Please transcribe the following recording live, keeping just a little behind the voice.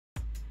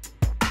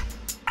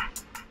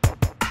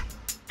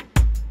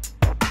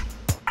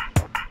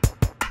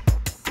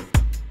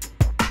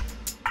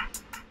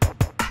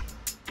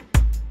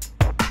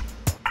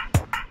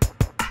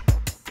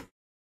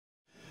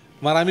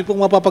Marami pong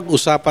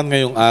mapapag-usapan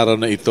ngayong araw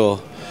na ito.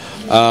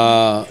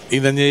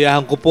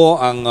 Inanyayahan ko po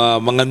ang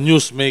mga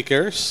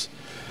newsmakers.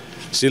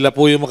 Sila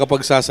po yung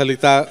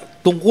makapagsasalita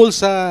tungkol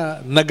sa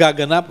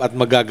nagaganap at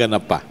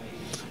magaganap pa.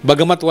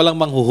 Bagamat walang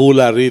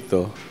manghuhula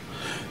rito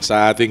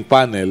sa ating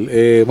panel,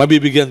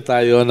 mabibigyan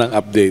tayo ng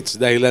updates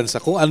dahilan sa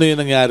kung ano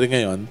yung nangyari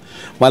ngayon,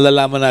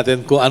 malalaman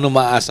natin kung ano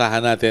maaasahan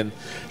natin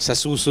sa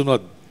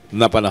susunod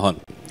na panahon.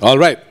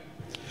 Alright.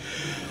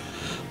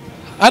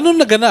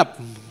 Anong naganap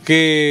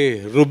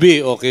kay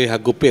Ruby o kay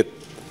Hagupit?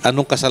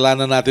 Anong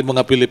kasalanan natin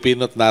mga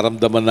Pilipino at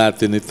naramdaman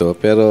natin ito?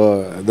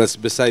 Pero that's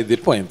beside the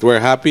point.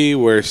 We're happy,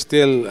 we're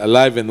still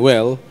alive and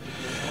well.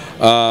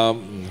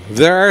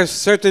 There are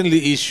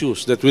certainly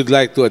issues that we'd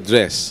like to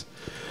address.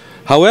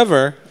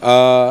 However,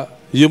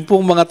 yung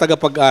pong mga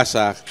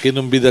tagapag-asa,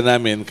 kinumbida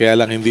namin, kaya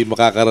lang hindi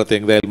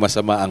makakarating dahil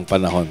masama ang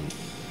panahon.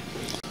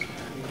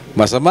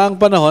 Masama ang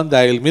panahon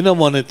dahil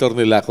minomonitor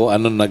nila kung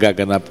anong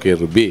nagaganap kay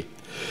Ruby.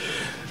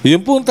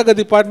 Yung pong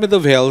taga-Department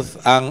of Health,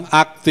 ang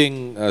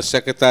acting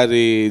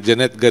Secretary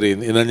Janet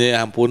Garin,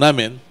 inanyayahan po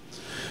namin,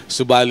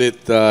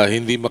 subalit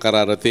hindi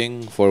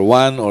makararating for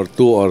one or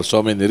two or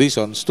so many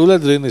reasons,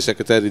 tulad rin ni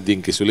Secretary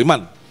Dinky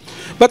Suliman.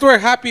 But we're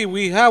happy,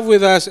 we have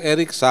with us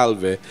Roderic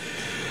Salve.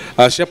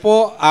 Siya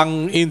po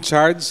ang in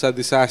charge sa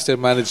disaster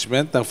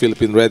management ng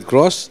Philippine Red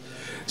Cross.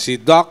 Si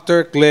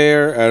Dr.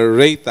 Claire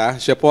Reyta,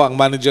 siya po ang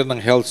manager ng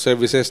health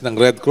services ng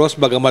Red Cross,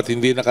 bagamat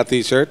hindi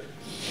naka-t-shirt.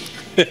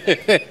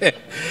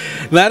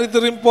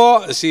 Narito rin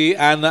po si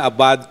Ana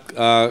Abad,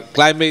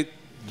 climate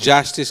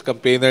justice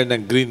campaigner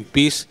ng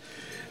Greenpeace,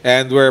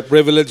 and we're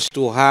privileged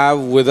to have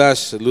with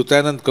us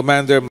Lieutenant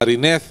Commander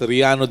Marineth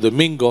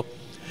Domingo,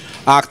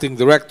 acting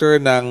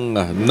director ng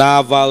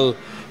Naval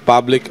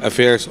Public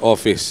Affairs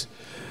Office.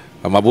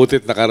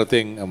 Mabutit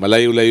nakarating,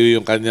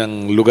 malayo-layo yung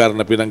kanyang lugar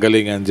na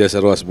pinanggalingan dyan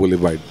sa Roas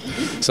Boulevard.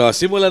 So,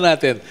 simulan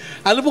natin.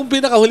 Ano pong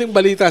pinakahuling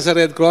balita sa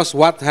Red Cross?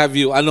 What have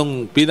you?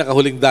 Anong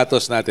pinakahuling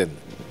datos natin?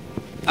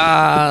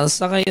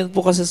 Sa ngayon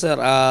po kasi sir,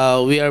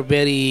 we are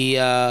very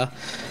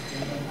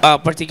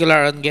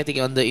particular on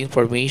getting on the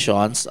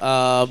informations.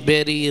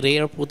 Very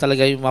rare po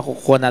talaga yung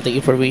makukuha nating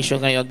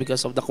information ngayon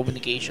because of the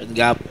communication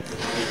gap.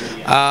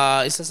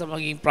 Isa sa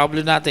maging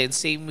problem natin,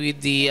 same with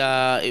the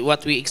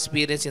what we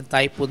experienced in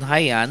Typhoon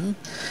Haiyan,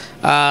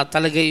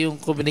 talaga yung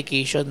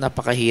communication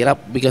napakahirap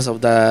because of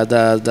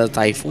the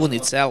typhoon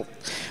itself.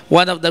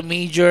 One of the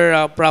major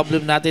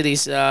problem natin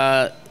is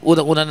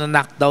unang-una na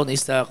knockdown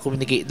is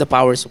the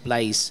power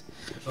supplies.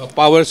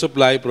 Power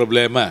supply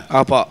problema.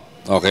 Apo.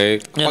 Okay.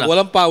 Pag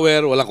walang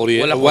power, walang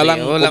kuryente, walang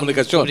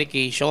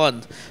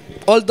communication.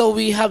 Although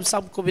we have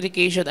some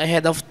communication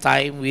ahead of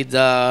time with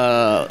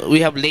we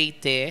have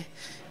Leyte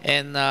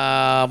and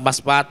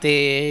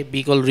Masbate,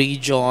 Bicol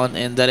region,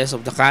 and the rest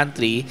of the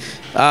country,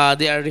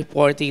 they are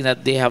reporting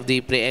that they have the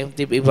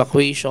preemptive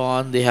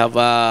evacuation. They have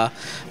a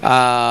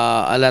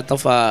lot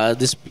of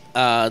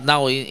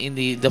now in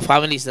the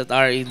families that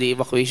are in the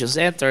evacuation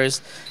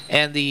centers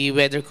and the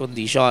weather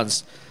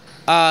conditions.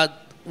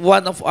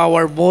 One of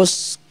our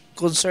most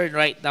concern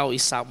right now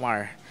is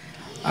Samar,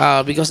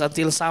 because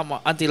until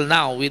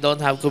now we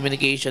don't have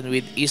communication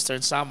with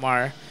Eastern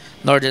Samar,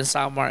 Northern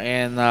Samar,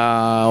 and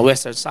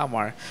Western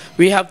Samar.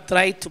 We have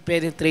tried to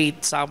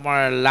penetrate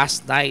Samar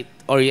last night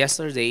or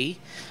yesterday.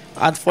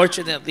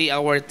 Unfortunately,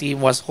 our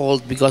team was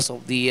hauled because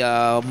of the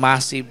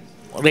massive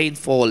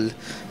rainfall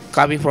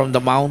coming from the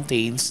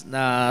mountains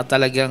na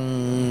talagang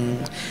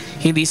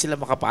hindi sila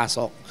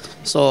makapasok.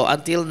 So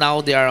until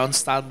now, they are on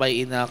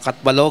standby in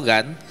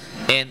Katbalogan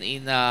and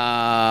in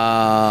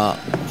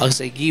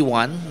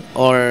Giwan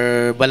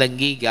or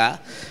Balangiga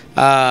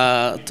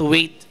to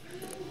wait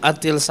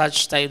until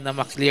such time na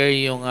maklear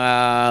yung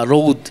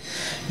road,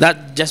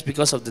 not just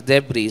because of the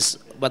debris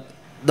but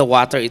the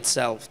water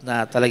itself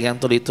na talagang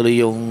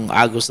tuloy-tuloy yung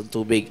agos ng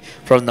tubig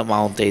from the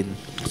mountain.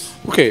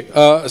 Okay,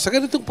 sa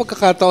ganitong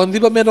pagkakataon,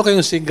 di ba meron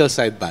kayong single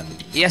sideband?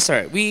 Yes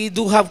sir, we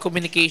do have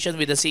communication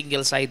with a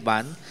single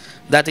sideband.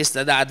 That is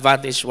the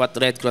advantage what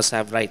Red Cross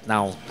have right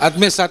now. At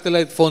may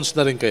satellite phones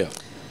na rin kayo?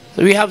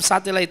 We have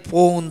satellite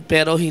phone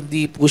pero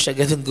hindi po siya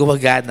ganun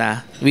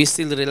gumagana. We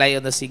still rely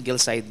on the single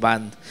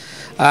sideband.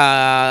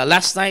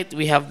 Last night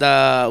we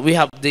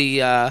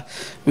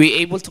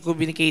able to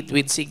communicate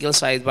with single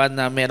sideband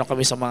na meron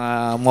kami sa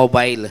mga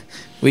mobile,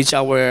 which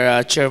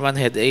our chairman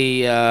had a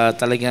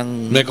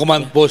talagang may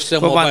command post siya,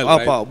 mobile,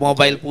 right? Opo,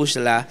 mobile po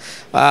sila.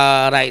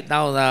 Right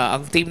now na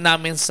ang team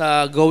namin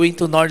sa going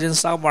to Northern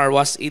Samar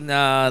was in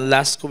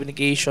last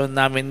communication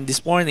namin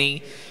this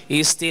morning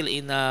is still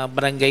in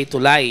Barangay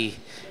Tulay,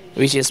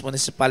 which is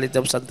municipality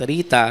of Santa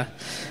Rita,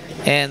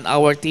 and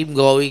our team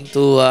going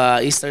to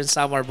Eastern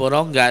Samar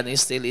Borongan is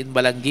still in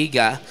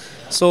Balangiga.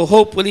 So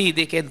hopefully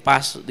they can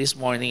pass this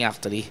morning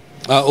actually.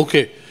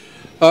 Okay.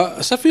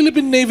 Sa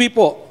Philippine Navy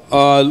po,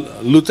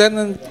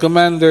 Lieutenant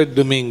Commander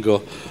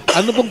Domingo,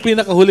 ano pong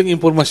pinakahuling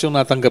impormasyon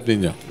natanggap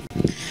ninyo?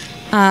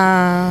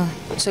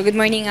 So good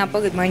morning nga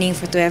po, good morning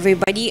to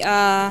everybody.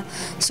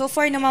 So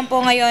far naman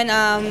po ngayon,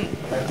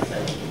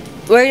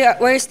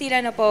 we're still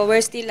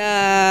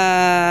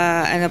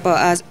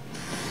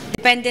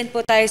dependent po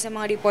tayo sa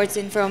mga reports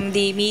din from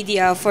the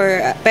media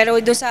pero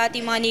do sa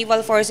ating mga naval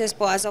forces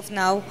po as of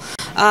now,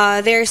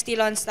 they're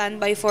still on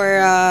standby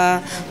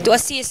to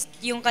assist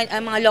yung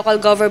mga local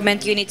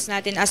government units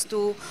natin as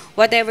to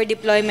whatever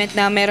deployment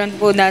na meron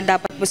po na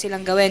dapat po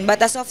silang gawin.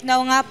 But as of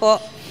now nga po,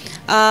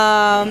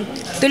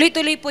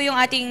 tuloy-tuloy po yung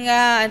ating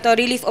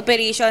relief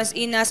operations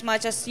in as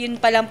much as yun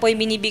pa lang po yung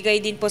binibigay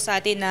din po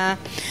sa atin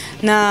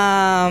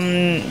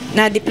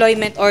na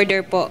deployment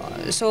order po.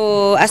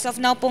 So as of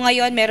now po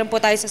ngayon, meron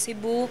po tayo sa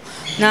Cebu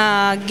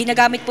na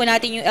ginagamit po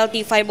natin yung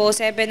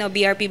LT-507 o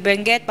BRP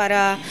Benguet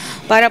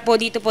para po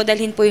dito po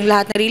dalhin po yung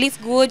lahat na relief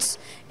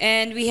goods.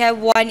 And we have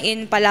one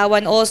in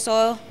Palawan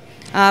also.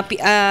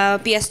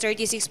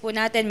 PS36 po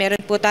natin,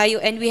 meron po tayo.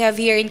 And we have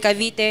here in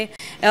Cavite,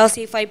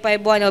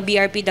 LC551 o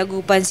BRP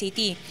Dagupan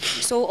City.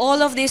 So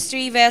all of these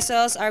 3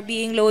 vessels are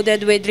being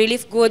loaded with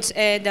relief goods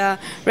and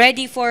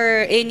ready for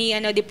any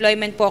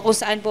deployment po kung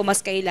saan po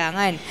mas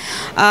kailangan.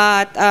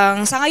 At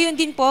sa ngayon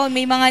din po,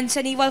 may mga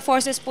sa naval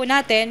forces po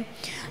natin,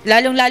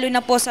 lalong-lalo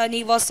na po sa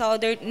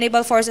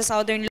Naval Forces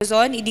Southern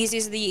Luzon. This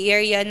is the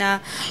area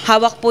na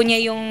hawak po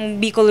niya yung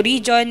Bicol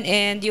region,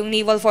 and yung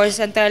Naval Forces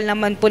Central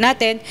naman po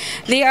natin.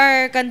 They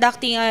are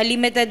conducting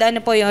limited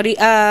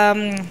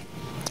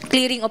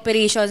clearing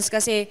operations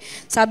kasi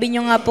sabi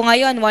nyo nga po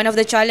ngayon, one of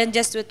the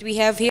challenges that we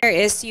have here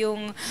is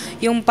yung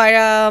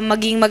para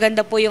maging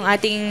maganda po yung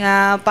ating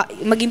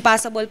maging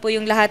passable po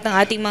yung lahat ng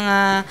ating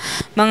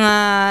mga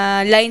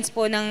lines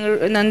po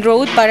ng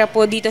road para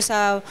po dito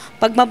sa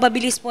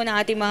pagmapabilis po ng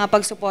ating mga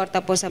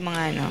pagsuporta po sa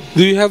mga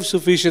Do you have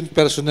sufficient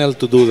personnel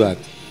to do that?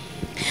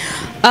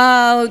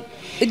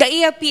 The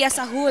EFP as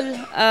a whole,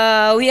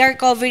 we are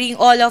covering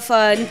all of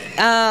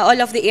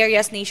the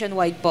areas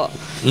nationwide po.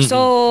 Mm-hmm. So,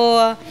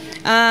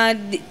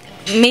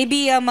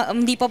 maybe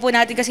hindi pa po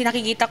natin kasi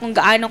nakikita kung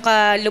gaano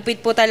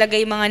kalupit po talaga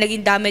yung mga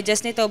naging damages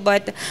nito,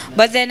 but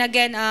then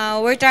again,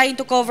 we're trying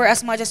to cover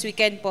as much as we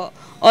can po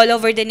all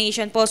over the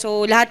nation po.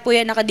 So lahat po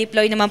yan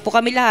naka-deploy naman po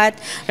kami lahat,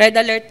 red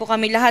alert po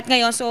kami lahat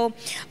ngayon. So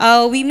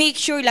we make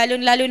sure, lalo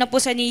na po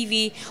sa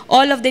Navy,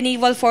 all of the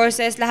naval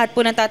forces, lahat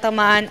po ng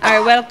tatamaan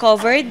are well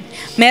covered.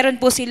 Meron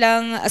po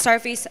silang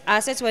surface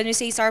assets. When we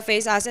say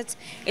surface assets,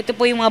 ito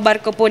po yung mga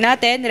barko po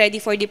natin ready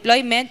for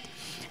deployment.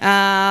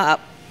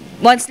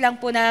 Once lang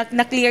po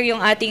na-clear yung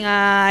ating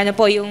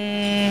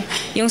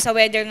yung sa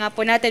weather nga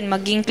po natin,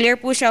 maging clear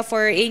po siya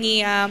for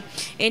any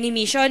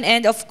mission.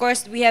 And of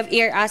course, we have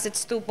air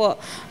assets too po.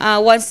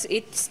 Once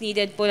it's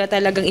needed po na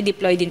talagang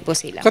i-deploy din po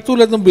sila.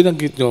 Katulad ng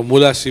binanggit nyo,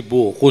 mula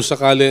Cebu, kung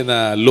sakali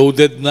na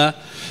loaded na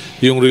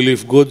yung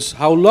relief goods,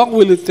 how long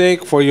will it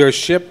take for your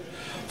ship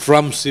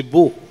from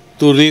Cebu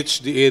to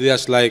reach the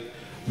areas like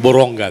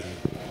Borongan?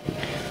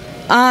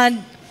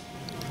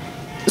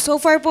 So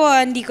far po,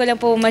 hindi ko lang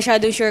po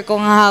masyadong sure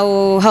kung how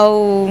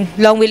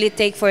long will it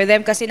take for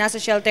them kasi nasa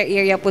shelter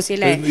area po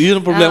sila.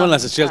 Yun ang problema,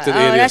 nasa shelter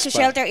area. Nasa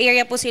shelter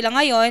area po sila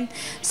ngayon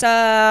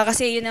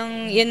kasi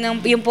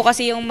yun po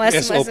kasi yung mas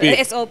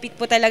SOP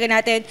po talaga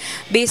natin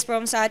based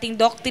from sa ating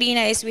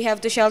doctrina is we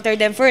have to shelter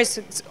them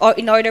first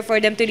in order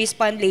for them to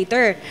respond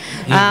later.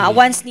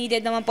 Once needed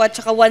naman po at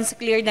saka once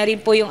clear na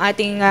rin po yung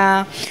ating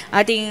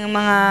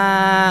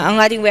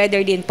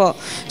weather din po.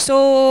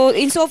 So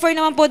in so far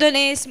naman po doon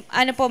is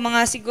mga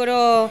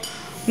siguro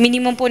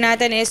minimum po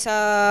natin is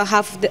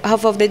half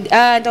of the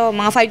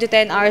mga 5 to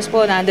 10 hours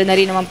po nandoon na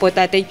rin naman po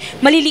natin.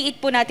 Maliliit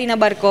po natin na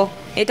barko.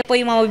 Ito po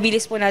yung mga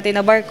mabilis po natin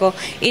na barko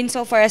in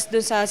so far as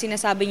doon sa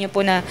sinasabi niyo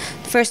po na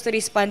first to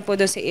respond po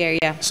doon sa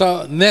area.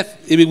 So,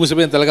 ibig mo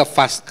sabihin talaga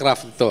fast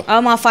craft ito?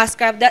 Mga fast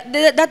craft.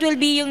 That will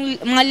be yung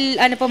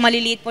mga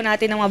maliliit po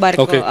natin ng mga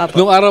barko. Okay.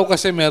 Nung araw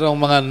kasi merong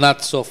mga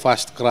not so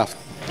fast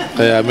craft.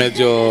 Kaya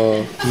medyo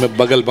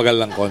bagal-bagal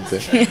lang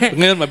konti.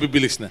 Ngayon,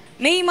 mabibilis na.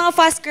 May mga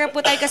fast craft po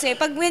tayo kasi.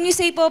 When you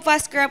say po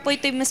fast craft po,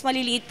 ito yung mas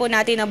maliliit po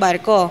natin na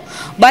barko.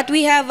 But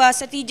we have a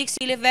strategic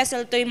sea lift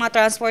vessel, ito yung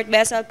mga transport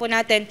vessel po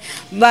natin.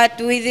 But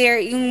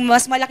yung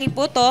mas malaki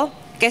po to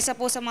kesa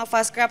po sa mga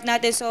fast craft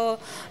natin. So,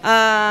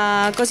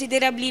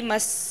 considerably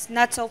mas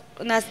not so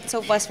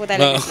fast po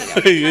talaga.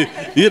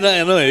 Yun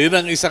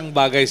ang isang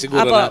bagay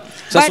siguro na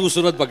sa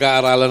susunod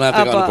pag-aaralan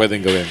natin kung ano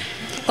pwedeng gawin.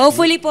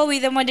 Hopefully po,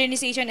 with the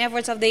modernization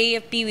efforts of the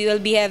AFP, we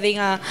will be having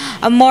a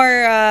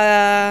more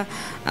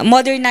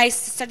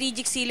modernized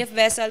strategic sea lift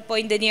vessel po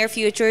in the near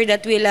future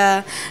that will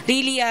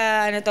really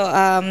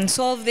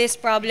solve this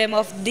problem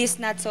of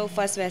these not so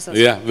fast vessels.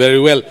 Yeah, very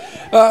well.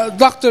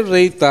 Dr.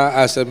 Reyta,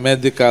 as a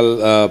medical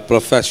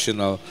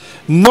professional,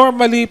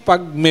 normally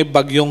pag may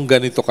bagyong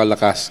ganito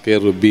kalakas kay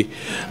Ruby,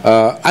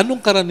 anong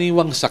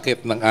karaniwang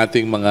sakit ng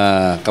ating mga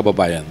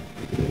kababayan?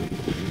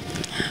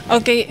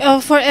 Okay,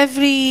 for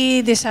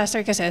every disaster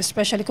kasi,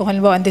 especially kung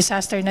halimbawa ang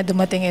disaster na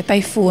dumating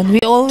typhoon,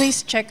 we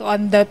always check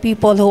on the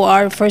people who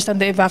are first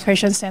on the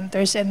evacuation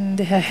centers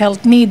and the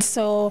health needs.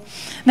 So,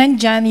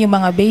 nandyan yung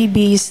mga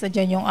babies,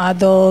 nandyan yung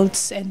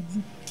adults, and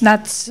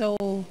not so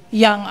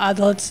young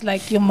adults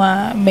like yung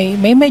may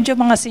medyo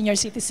mga senior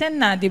citizen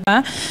na, di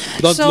ba?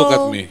 Don't look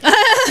at me.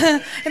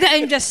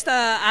 I'm just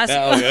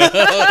asking.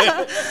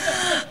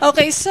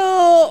 Okay,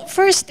 so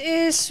first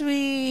is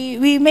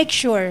we make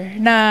sure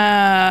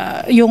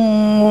na yung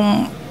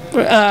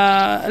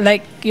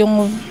like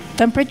yung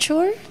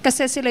temperature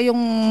kasi sila yung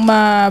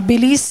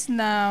mabilis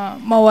na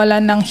mawalan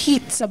ng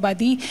heat sa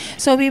body.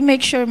 So we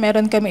make sure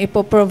meron kami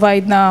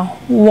ipo-provide na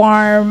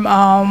warm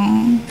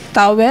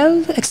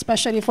towel,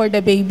 especially for the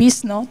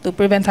babies, no, to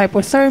prevent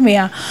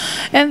hypothermia.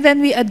 And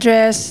then we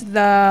address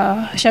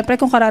syempre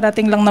kung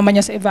kararating lang naman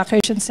niya sa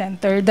evacuation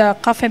center, the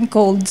cough and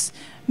colds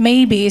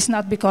maybe is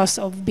not because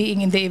of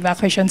being in the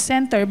evacuation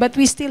center, but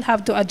we still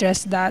have to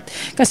address that.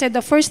 Kasi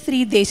the first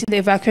 3 days in the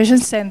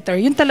evacuation center,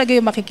 yun talaga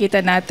yung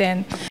makikita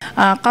natin.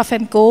 Cough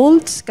and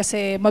colds,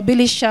 kasi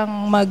mabilis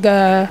siyang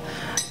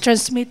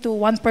transmit to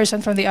one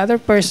person from the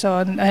other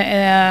person,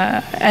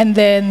 and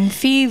then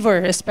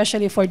fever,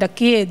 especially for the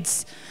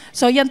kids.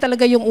 So yan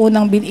talaga yung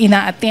unang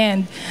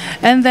ina-attend.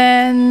 And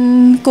then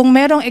kung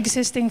merong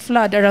existing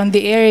flood around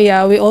the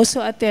area, we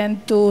also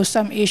attend to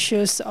some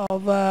issues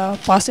of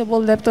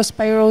possible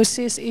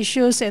leptospirosis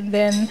issues, and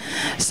then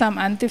some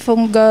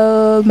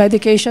antifungal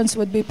medications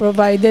would be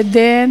provided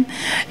then.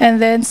 And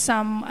then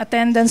some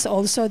attendance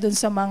also dun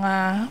sa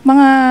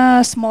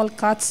mga small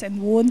cuts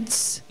and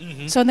wounds.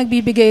 So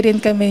nagbibigay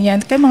rin kami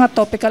yan. Kaya mga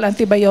topical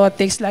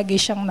antibiotics,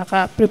 lagi siyang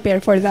naka-prepare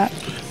for that.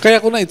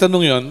 Kaya ko na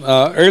itanong yun,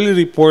 early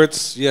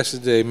reports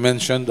yesterday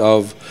mentioned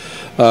of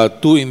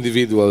 2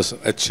 individuals,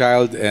 a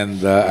child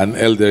and an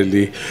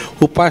elderly,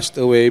 who passed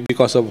away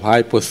because of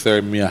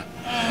hypothermia.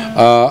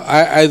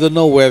 I don't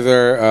know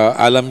whether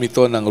alam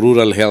ito ng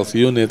rural health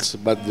units,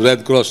 but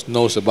Red Cross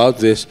knows about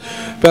this.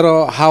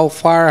 Pero how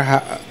far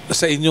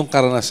sa inyong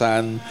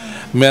karanasan,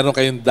 meron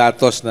kayong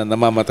datos na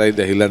namamatay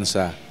dahilan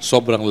sa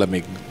sobrang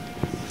lamig?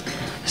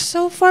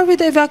 So far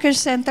with the evacuation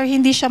center,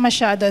 hindi siya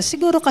masyado.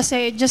 Siguro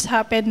kasi it just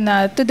happened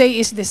na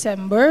today is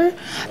December.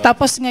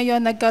 Tapos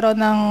ngayon nagkaroon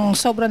ng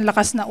sobrang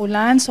lakas na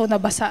ulan. So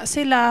nabasa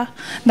sila,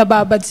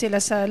 nababad sila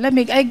sa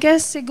lamig. I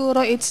guess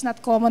siguro it's not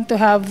common to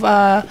have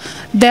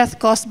death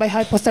caused by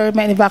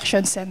hypothermia in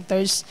evacuation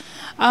centers.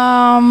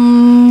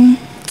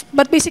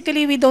 But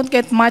basically, we don't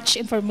get much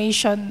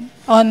information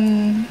on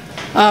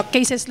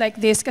cases like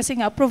this.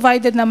 Kasi nga,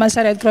 provided naman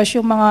sa Red Cross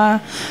yung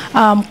mga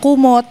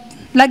kumot.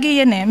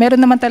 Lagi yan eh. Meron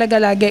naman talaga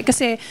lagi.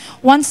 Kasi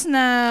once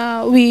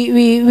na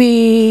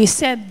we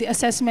send the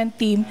assessment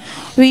team,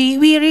 we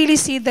really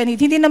see the need.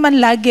 Hindi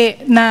naman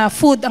lagi na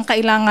food ang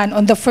kailangan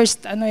on the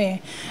first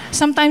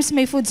Sometimes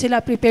may food sila,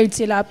 prepared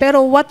sila.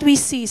 Pero what we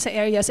see sa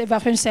areas,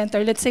 evacuation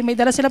center, let's say may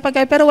dala silang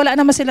pagkain, pero wala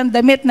naman silang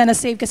damit na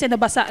na-save kasi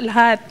nabasa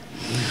lahat.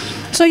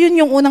 So yun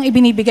yung unang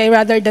ibinibigay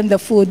rather than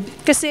the food.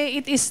 Kasi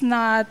it is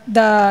not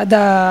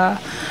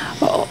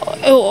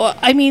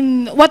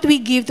what we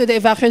give to the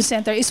evacuation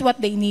center is what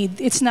they need.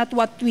 It's not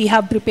what we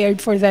have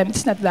prepared for them.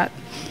 It's not that.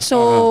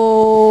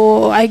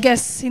 So, I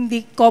guess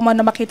hindi common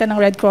na makita ng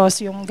Red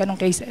Cross yung ganong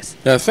cases.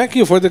 Yeah, thank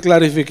you for the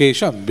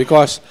clarification,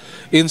 because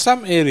in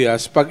some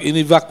areas, pag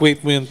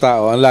in-evacuate mo yung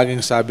tao, ang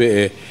laging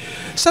sabi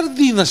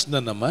sardinas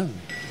na naman.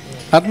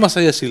 At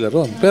masaya sila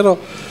ron. Pero,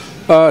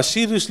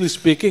 seriously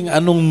speaking,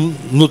 anong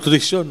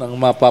nutrition ang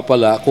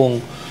mapapala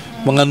kung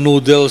mga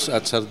noodles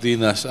at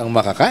sardinas ang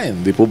makakain,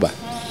 di po ba?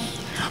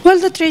 Well,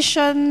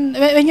 nutrition,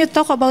 when you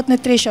talk about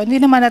nutrition,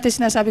 hindi naman natin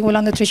sinasabing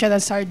walang nutrition ang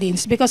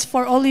sardines, because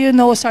for all you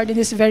know, sardines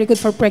is very good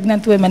for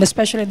pregnant women,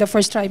 especially in the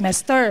first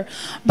trimester.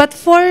 But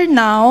for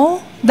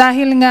now,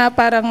 dahil nga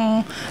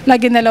parang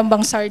lagi na lang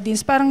bang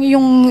sardines, parang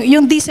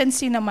yung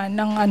decency naman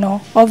ng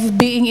of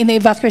being in the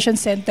evacuation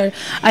center,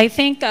 I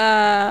think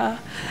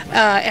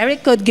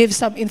Eric could give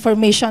some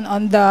information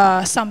on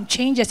some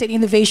changes in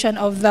innovation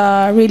of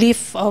the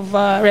relief of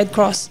Red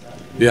Cross.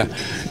 Yeah.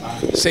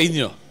 Sa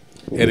inyo,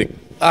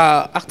 Eric.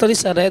 Actually,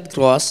 sa Red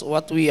Cross,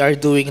 what we are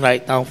doing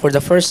right now, for the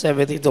first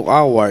 72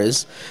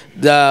 hours,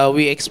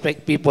 we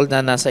expect people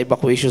na nasa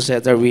evacuation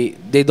center,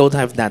 they don't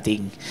have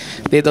nothing.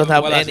 They don't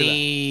have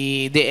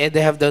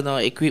they have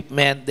no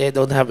equipment, they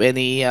don't have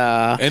anything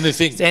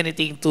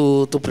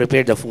to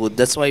prepare the food.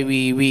 That's why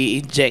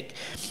we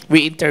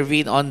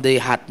intervene on the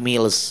hot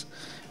meals.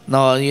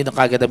 No, yun ang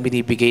kagad ang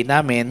binibigay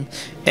namin.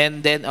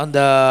 And then on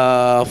the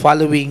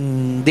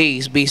following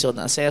days, based on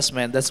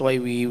assessment, that's why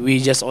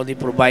we just only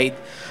provide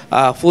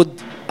food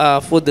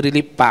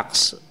relief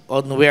packs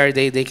on where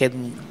they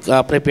can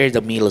prepare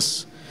the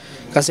meals.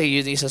 Kasi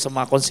yun isa sa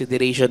mga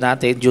consideration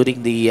natin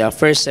during the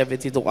first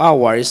 72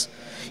 hours,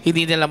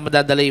 hindi nila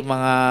madadala yung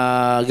mga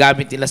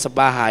gamit nila sa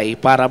bahay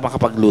para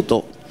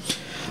makapagluto.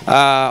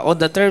 On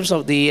the terms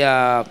of the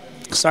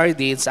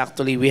sardines,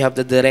 actually, we have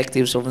the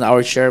directives from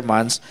our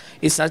chairmans.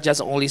 It's not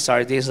just only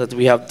sardines that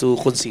we have to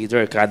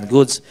consider canned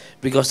goods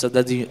because of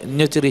the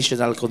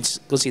nutritional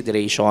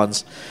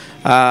considerations.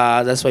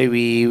 That's why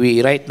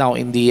we right now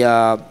in the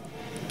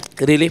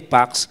relief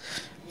packs,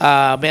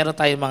 meron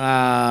tayong mga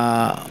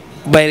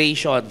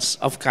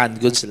variations of canned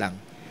goods lang.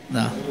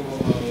 No?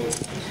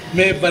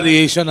 May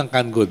variation ng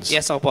canned goods?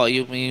 Yes, opo.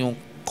 Yung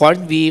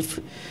corned beef,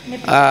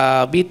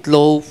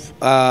 meatloaf,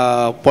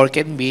 pork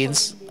and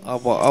beans.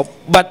 Opo.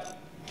 But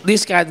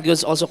these canned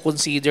goods also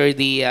consider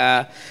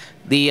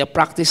the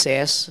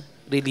practices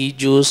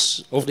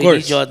religious, Of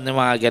course. religion, ng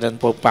mga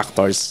ganun po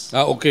factors.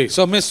 Okay.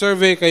 So may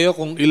survey kayo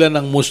kung ilan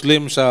ang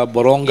Muslim sa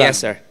Borongan? Yes,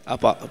 sir.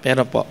 Opo,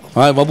 meron po.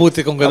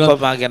 Mabuti kung ganun. Opo,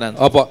 mga ganun.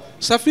 Opo.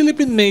 Sa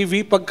Philippine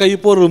Navy, pag kayo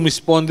po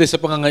rumisponde sa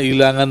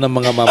pangangailangan ng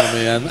mga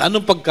mamamayan,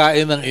 anong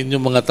pagkain ang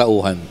inyong mga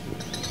tauhan?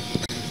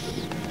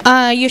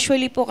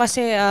 Usually po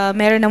kasi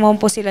meron naman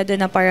po sila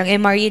doon na parang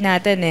MRE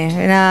natin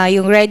na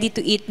yung ready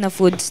to eat na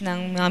foods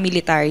ng mga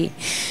military.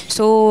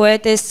 So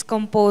it is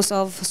composed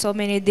of so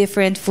many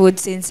different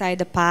foods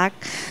inside the pack.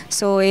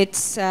 So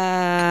it's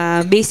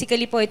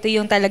basically po ito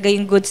yung talaga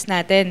yung goods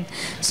natin.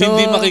 So,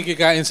 Hindi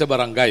makikikain sa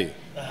barangay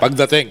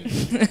pagdating.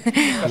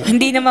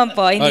 hindi naman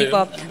po, hindi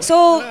po.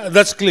 So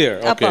That's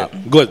clear. Okay. Apo.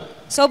 Good.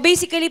 So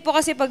basically po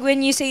kasi pag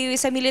when you say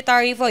sa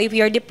military po, if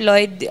you're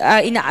deployed,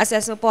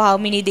 ina-assess mo po how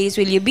many days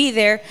will you be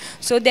there.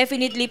 So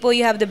definitely po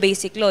you have the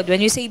basic load.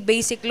 When you say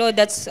basic load,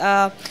 that's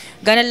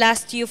gonna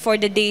last you for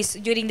the days,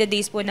 during the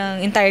days po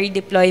ng entire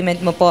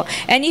deployment mo po.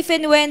 And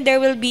even when there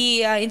will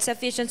be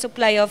insufficient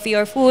supply of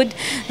your food,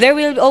 there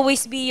will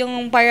always be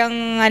yung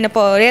parang ano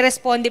po,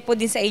 re-responde po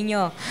din sa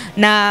inyo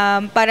na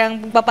parang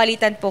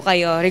papalitan po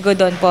kayo,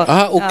 rigodon po.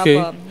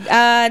 Okay.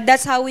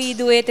 That's how we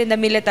do it in the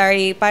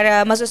military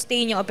para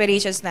masustain yung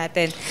operations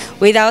natin.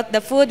 Without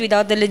the food,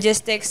 without the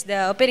logistics,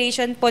 the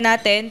operation po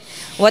natin,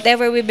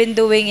 whatever we've been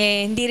doing,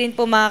 hindi rin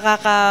po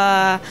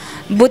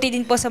buti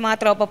din po sa mga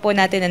tropa po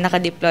natin na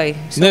nakadeploy.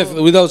 So, Nef,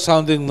 without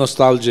sounding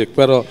nostalgic,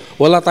 pero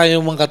wala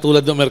tayong mga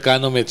katulad ng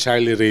Amerikano may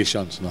Charlie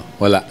rations, no?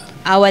 Wala.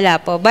 wala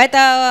po. But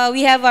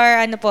we have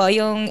our,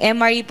 yung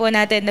MRE po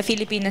natin na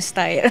Filipino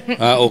style.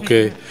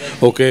 Okay.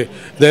 Okay.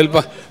 Dahil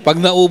pag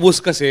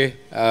naubos kasi,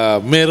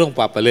 merong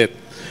papalit.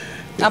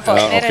 Apo,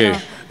 Okay.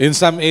 meron. In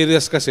some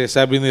areas kasi,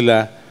 sabi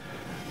nila,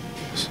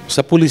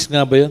 sa pulis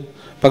nga ba yun?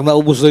 Pag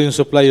naubos na yung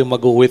supply, yung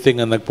mag-waiting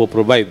ang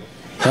nagpo-provide.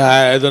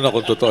 I don't know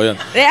kung totoo yan.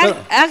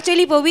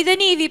 Actually po, with the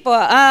Navy po,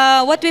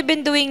 what we've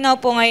been doing now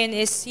po ngayon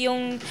is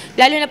yung,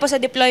 lalo na po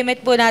sa deployment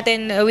po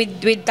natin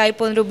with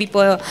Typhoon Ruby po,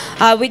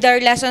 with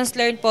our lessons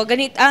learned po,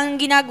 ang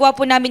ginagawa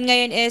po namin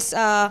ngayon is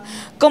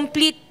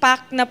complete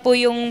pack na po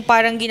yung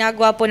parang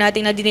ginagawa po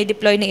natin na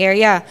dinideploy na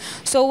area.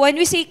 So when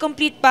we say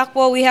complete pack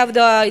po, we have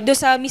do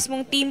sa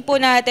mismong team po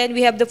natin,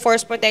 we have the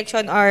force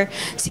protection or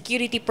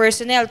security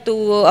personnel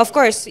to, of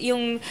course,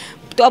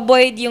 to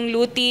avoid yung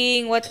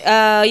looting,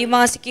 yung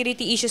mga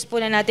security issues po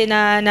na natin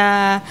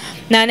na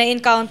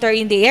encounter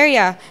in the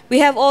area. We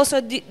have also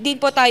din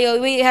po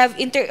tayo, we have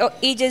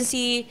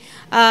interagency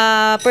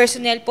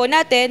personnel po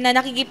natin na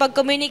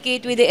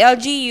nakikipag-communicate with the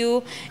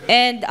LGU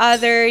and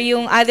other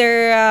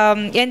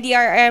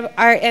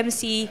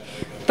NDRRMC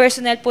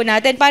personnel po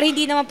natin para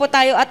hindi naman po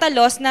tayo at a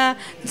loss na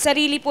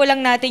sarili po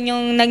lang natin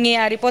yung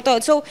nangyayari po to.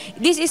 So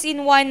this is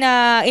in one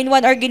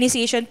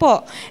organization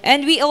po.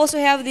 And we also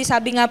have this,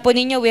 sabi nga po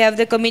ninyo, we have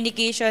the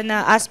communication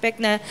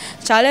aspect na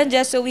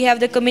challenges. So we have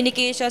the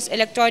communications,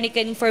 electronic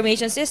and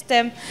information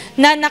system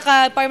na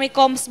para may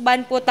comms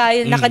band po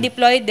tayo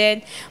naka-deploy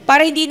din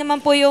para hindi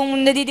naman po yung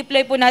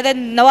nadi-deploy po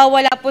natin,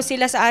 nawawala po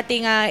sila sa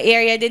ating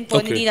area din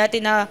po. Okay.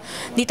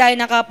 Hindi tayo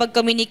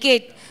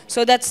nakapag-communicate.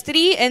 So that's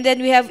 3, and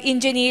then we have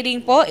engineering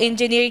po,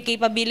 engineering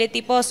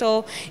capability po.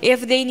 So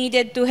if they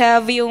needed to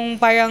have yung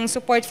parang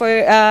support for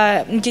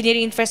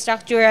engineering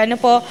infrastructure,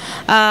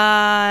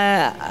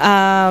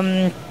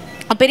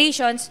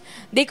 operations,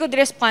 they could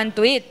respond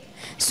to it.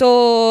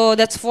 So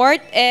that's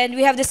 4th, and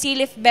we have the sea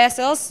lift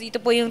vessels. Ito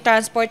po yung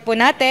transport po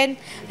natin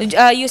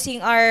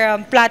using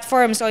our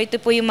platform. So ito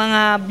po yung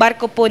mga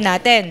barko po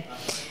natin.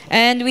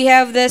 And we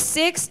have the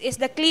 6th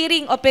is the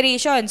clearing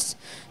operations.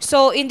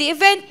 So in the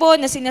event po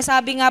na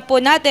sinasabi nga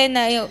po natin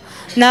na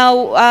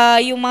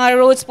yung mga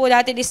roads po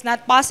natin is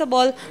not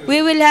possible, we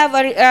will have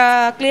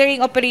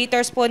clearing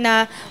operators po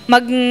na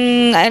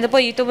ito po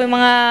yung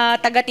mga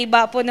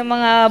taga-tiba po ng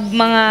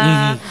mga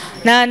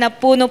na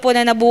puno po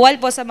na nabuwal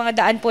po sa mga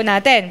daan po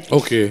natin.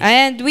 Okay.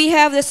 And we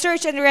have the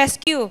search and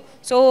rescue.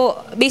 So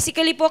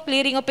basically po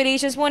clearing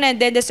operations muna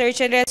and then the search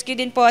and rescue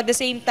din po at the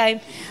same time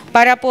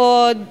para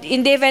po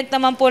in the event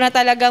naman po na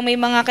talagang may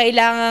mga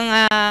kailangang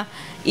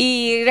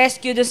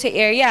i-rescue doon sa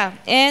area.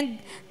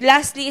 And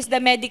lastly is the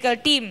medical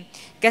team.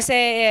 Kasi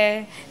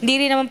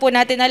hindi rin naman po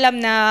natin alam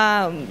na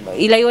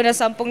ilayo na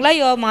 10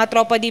 layo, mga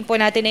tropa din po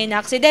natin na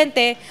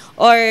inaaksidente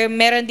or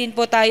meron din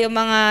po tayo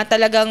mga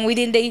talagang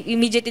within the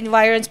immediate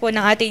environs po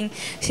ng ating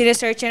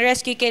search and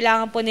rescue,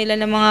 kailangan po nila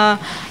ng mga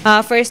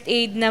first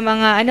aid na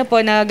mga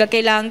na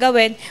kailangan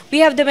gawin. We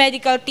have the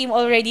medical team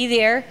already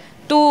there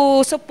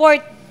to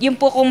support yung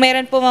po kung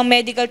meron po mga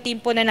medical team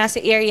po na nasa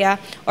area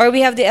or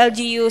we have the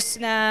LGUs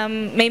na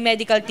may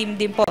medical team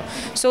din po.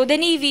 So the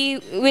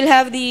Navy will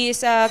have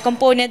this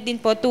component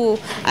din po to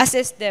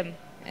assist them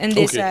in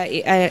this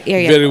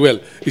area. Very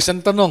well.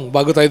 Isang tanong,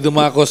 bago tayo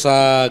dumako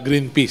sa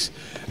Greenpeace.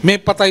 May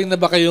patay na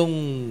ba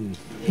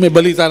may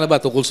balita na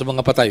ba tungkol sa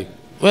mga patay?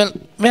 Well,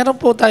 meron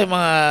po tayo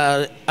mga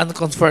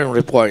unconfirmed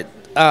report.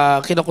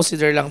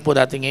 kinoconsider lang po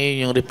natin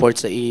ngayon yung report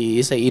sa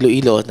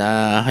Iloilo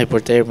na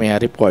hypothermia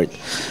report.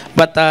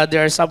 But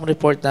there are some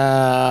report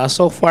na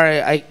so far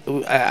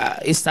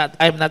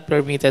I'm not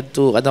permitted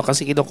to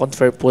kasi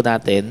kino-confirm po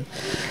natin.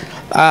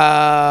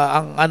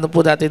 Ang ano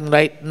po natin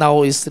right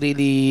now is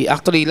really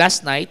actually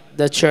last night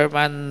the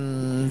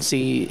chairman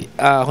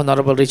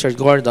Honorable Richard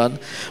Gordon,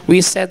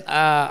 we sent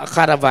a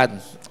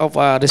caravan of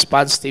a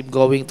response team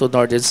going to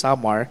Northern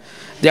Samar.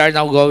 They are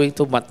now going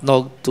to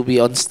Matnog to be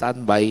on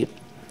standby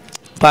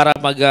para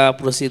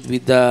mag-proceed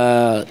with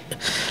the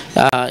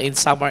in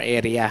Samar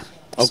area.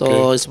 Okay.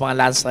 So it's mga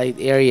landslide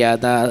area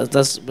na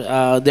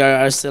there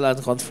are still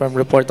unconfirmed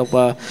report of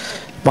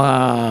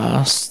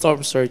mga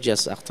storm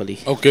surges actually.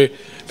 Okay.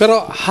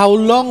 Pero how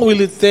long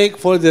will it take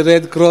for the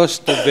Red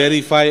Cross to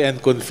verify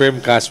and confirm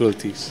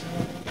casualties?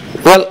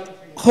 Well,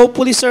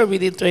 hopefully, sir,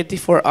 within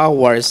 24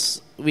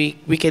 hours, we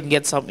can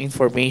get some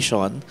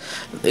information.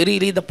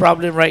 Really, the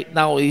problem right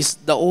now is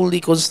the only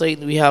constraint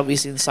we have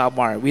is in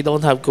Samar. We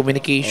don't have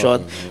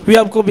communication. We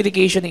have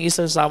communication in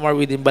Eastern Samar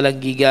within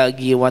Balangiga,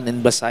 Giwan, and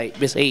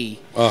Bisay.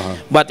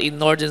 But in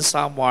Northern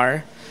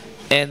Samar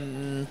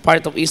and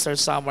part of Eastern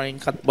Samar in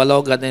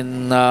Catbalogan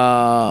and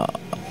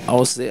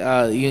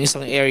yung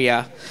isang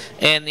area,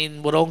 and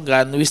in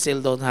Borongan we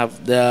still don't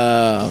have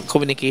the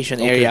communication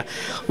area.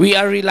 We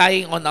are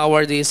relying on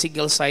the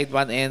single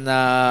sideband and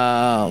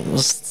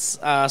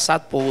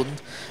sat phone.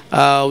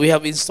 We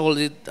have installed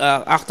it.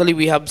 Actually,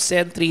 we have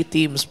sent 3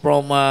 teams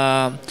from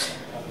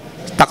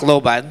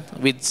Tacloban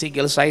with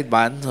single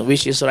sideband,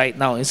 which is right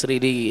now is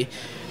really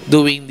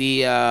doing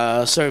the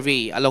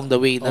survey along the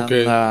way ng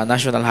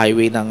national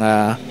highway ng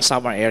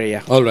Samar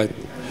area. All right.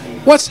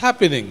 What's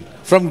happening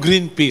from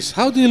Greenpeace?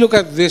 How do you look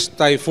at this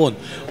typhoon?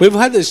 We've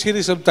had a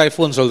series of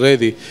typhoons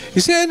already.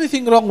 Is there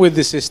anything wrong with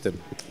the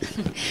system?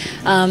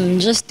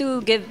 Just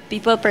to give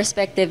people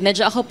perspective,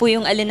 medyo ako po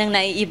yung alin ang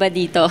naiiba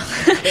dito.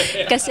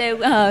 Kasi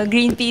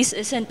Greenpeace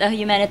isn't a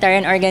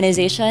humanitarian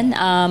organization.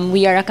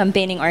 We are a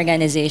campaigning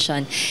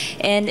organization.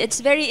 And it's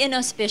very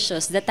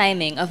inauspicious, the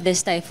timing of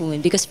this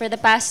typhoon. Because for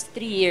the past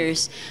 3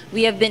 years,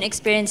 we have been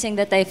experiencing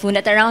the typhoon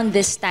at around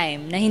this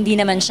time, na hindi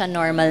naman siya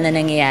normal na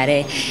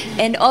nangyayari.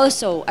 And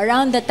also,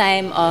 around the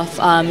time of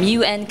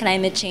UN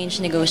climate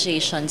change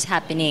negotiations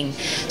happening.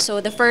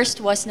 So the first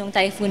was nung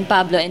Typhoon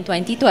Pablo in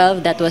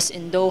 2012, that was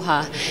in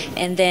Doha,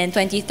 and then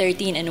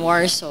 2013 in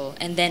Warsaw,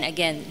 and then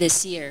again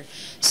this year.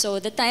 So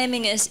the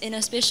timing is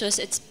inauspicious.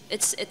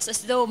 It's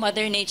as though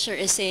Mother Nature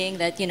is saying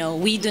that, you know,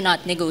 we do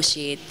not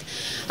negotiate.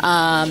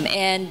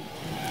 And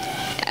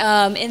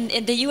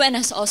the UN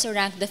has also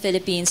ranked the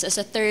Philippines as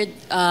a third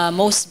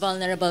most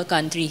vulnerable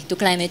country to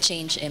climate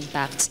change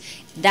impacts.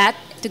 That,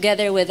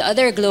 together with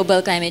other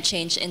global climate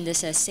change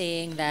indices,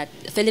 saying that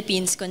the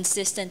Philippines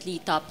consistently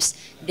tops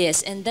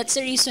this. And that's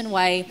the reason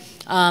why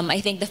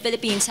I think the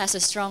Philippines has a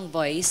strong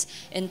voice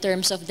in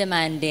terms of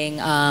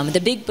demanding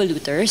the big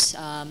polluters,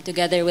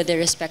 together with their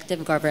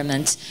respective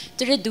governments,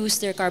 to reduce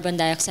their carbon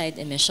dioxide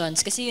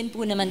emissions. Kasi yun po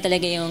naman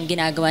talaga yung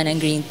ginagawa ng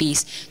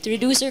Greenpeace, to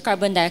reduce their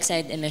carbon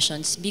dioxide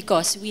emissions,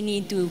 because we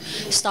need to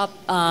stop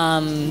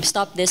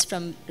this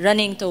from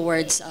running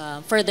towards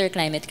further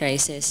climate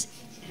crisis.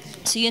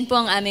 So yun po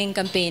ang aming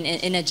campaign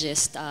in a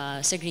gist sa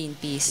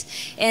Greenpeace.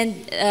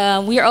 And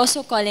we are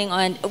also calling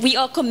on, we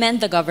all commend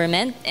the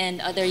government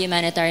and other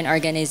humanitarian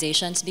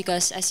organizations,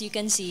 because as you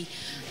can see,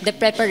 the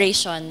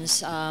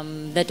preparations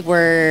that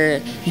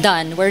were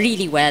done were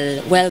really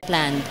well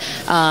planned.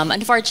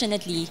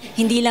 Unfortunately,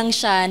 hindi lang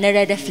siya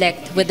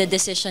nare-reflect with the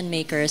decision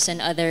makers and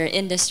other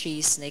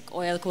industries like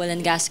oil, coal,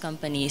 and gas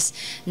companies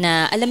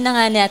na alam na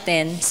nga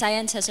natin,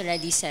 science has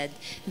already said,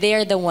 they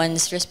are the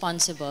ones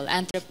responsible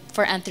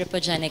for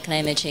anthropogenic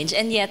climate change,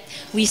 and yet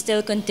we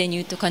still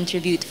continue to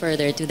contribute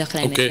further to the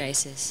climate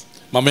crisis.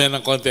 Mamaya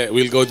ng konti,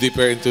 we'll go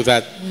deeper into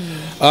that.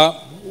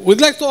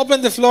 We'd like to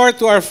open the floor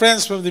to our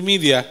friends from the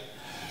media.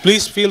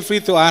 Please feel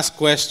free to ask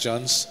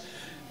questions.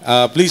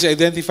 Please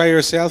identify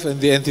yourself and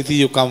the entity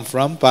you come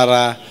from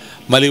para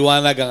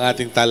maliwanag ang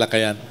ating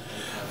talakayan.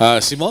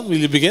 Simon, will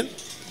you begin?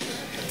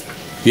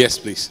 Yes,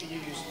 please.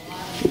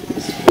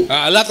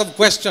 A lot of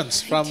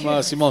questions from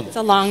Simon. It's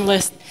a long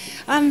list.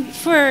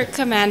 For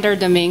Commander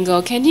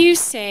Domingo, can you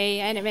say,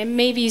 and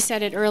maybe you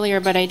said it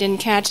earlier, but I didn't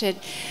catch it,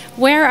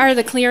 where are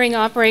the clearing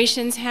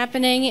operations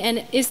happening,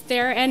 and is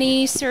there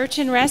any search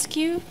and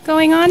rescue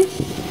going on?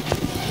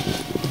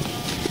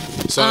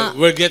 So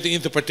we're getting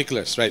into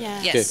particulars, right?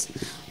 Yeah. Yes.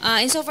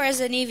 Insofar as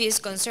the Navy is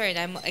concerned,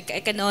 I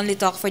can only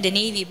talk for the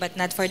Navy, but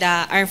not for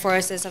the Armed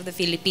Forces of the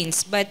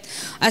Philippines. But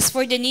as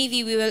for the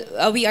Navy,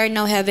 we are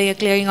now having a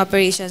clearing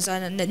operations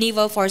on the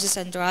Naval Forces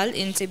Central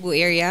in Cebu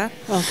area,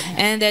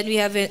 and then we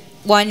have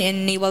one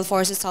in Naval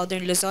Forces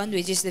Southern Luzon,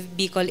 which is the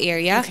Bicol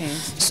area. Okay.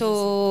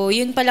 So,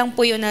 yun pa lang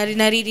po yung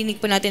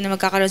naririnig po natin na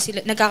nagkakaroon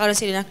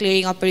sila ng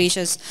clearing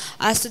operations.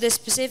 As to the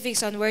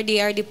specifics on where they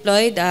are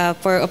deployed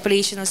for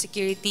operational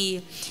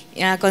security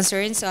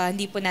concerns,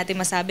 hindi po natin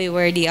masabi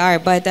where they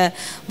are. But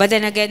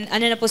then again,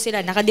 ano na po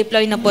sila,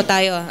 naka-deploy na po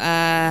tayo.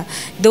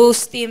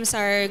 Those teams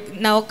are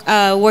now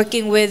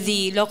working with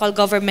the local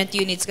government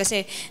units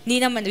kasi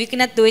we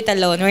cannot do it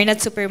alone. We're not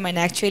Superman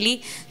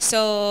actually.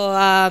 So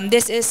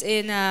this is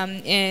in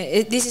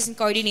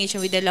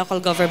coordination with the local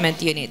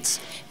government units.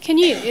 Can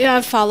you,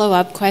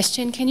 follow-up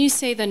question, can you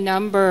say the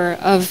number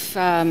of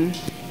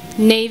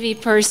Navy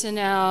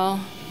personnel,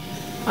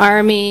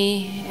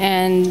 Army,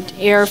 and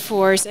Air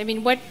Force? I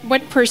mean, what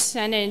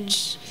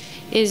percentage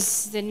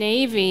is the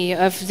Navy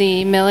of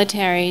the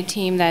military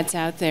team that's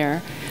out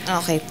there?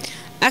 Okay.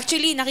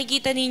 Actually,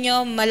 nakikita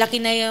ninyo, malaki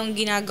na yung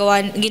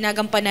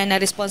ginagampanan na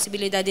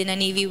responsibilidad din ng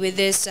Navy with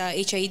this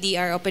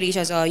HIDR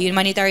operations, or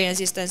humanitarian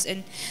assistance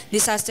and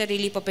disaster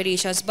relief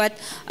operations. But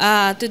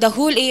to the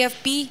whole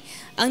AFP,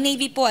 ang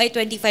Navy po ay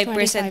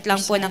 25%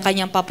 lang po ng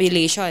kanyang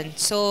population.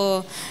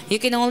 So,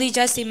 you can only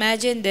just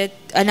imagine that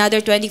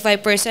another 25%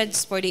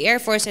 is for the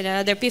Air Force and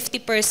another 50%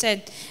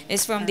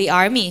 is from the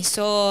Army.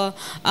 So,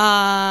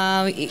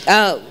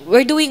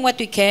 we're doing what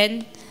we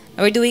can.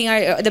 We're doing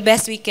the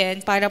best we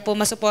can para po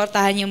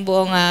masuportahan yung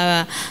buong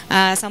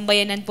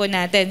sambayanan po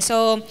natin.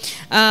 So,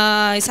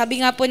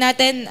 sabi nga po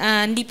natin,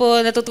 hindi po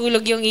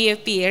natutulog yung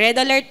EFP. Red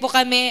alert po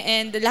kami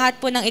and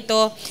lahat po ng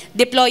ito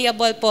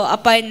deployable po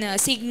upon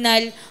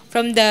signal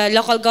from the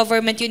local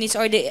government units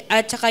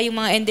at saka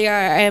yung mga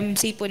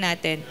NDRRMC po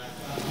natin.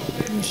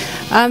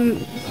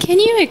 Can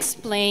you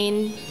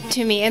explain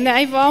to me, and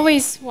I've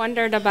always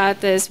wondered about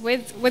this,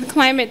 with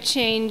climate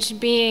change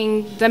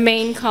being the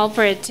main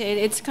culprit,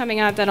 it's coming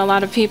out that a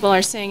lot of people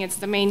are saying it's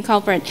the main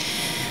culprit.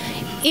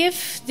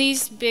 If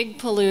these big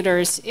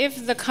polluters,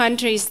 if the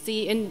countries,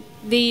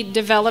 the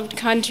developed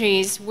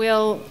countries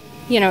will,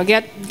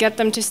 get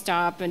them to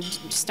stop and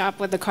stop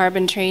with the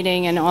carbon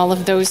trading and all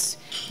of those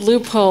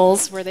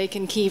loopholes where they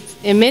can keep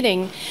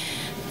emitting,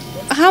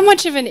 how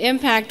much of an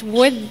impact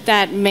would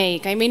that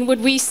make? I mean, would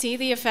we see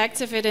the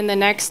effects of it in the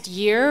next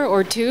year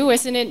or two?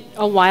 Isn't it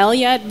a while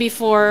yet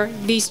before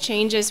these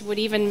changes would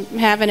even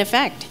have an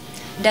effect?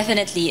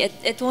 Definitely.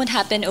 It won't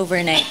happen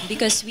overnight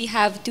because we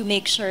have to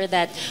make sure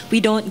that we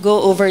don't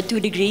go over 2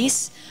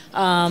 degrees.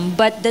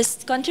 But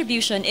this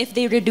contribution, if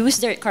they reduce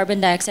their carbon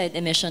dioxide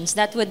emissions,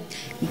 that would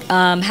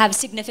have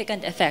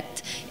significant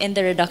effect in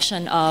the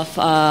reduction of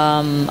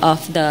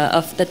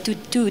the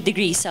 2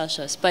 degrees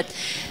Celsius. But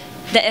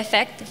the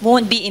effect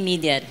won't be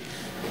immediate.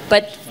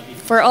 But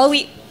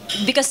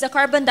because the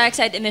carbon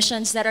dioxide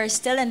emissions that are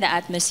still in the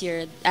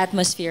atmosphere,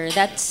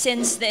 that's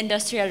since the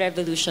Industrial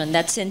Revolution,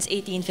 that's since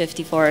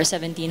 1854 or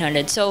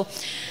 1700. So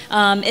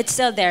it's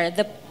still there.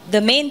 The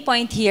main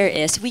point here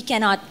is we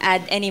cannot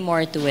add any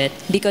more to it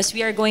because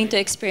we are going to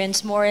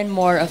experience more and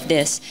more of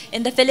this.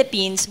 In the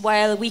Philippines,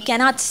 while we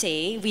cannot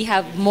say we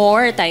have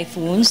more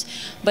typhoons,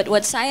 but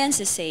what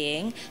science is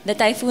saying, the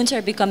typhoons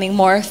are becoming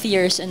more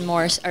fierce and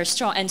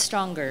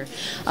stronger.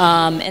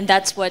 And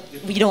that's what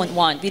we don't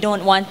want. We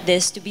don't want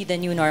this to be the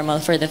new normal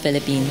for the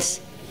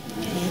Philippines.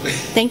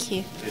 Thank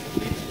you.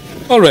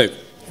 All right.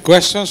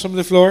 Questions from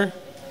the floor?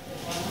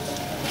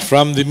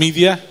 From the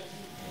media?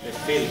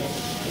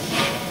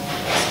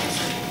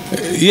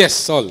 Yes,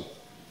 Sol.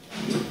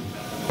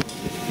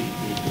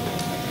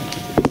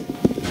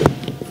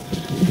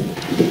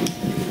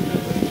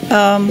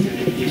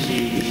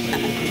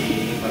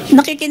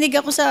 Nakikinig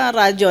ako sa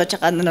radyo at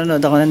saka nanonood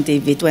ako ng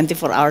TV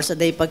 24 hours a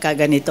day pagka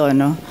ganito,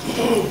 no?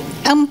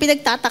 Ang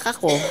pinagtataka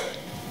ko,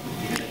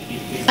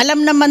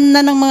 alam naman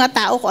na ng mga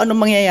tao kung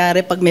anong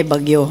mangyayari pag may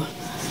bagyo.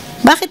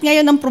 Bakit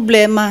ngayon ang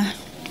problema?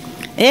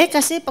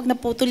 Kasi pag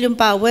naputol yung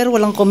power,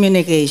 walang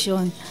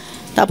communication.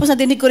 Tapos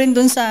nadinig ko rin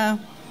dun sa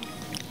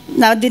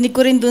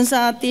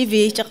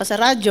TV tsaka sa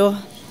radyo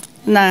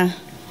na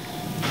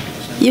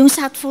yung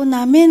sat phone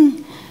namin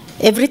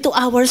every 2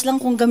 hours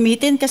lang kung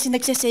gamitin kasi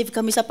nagsisave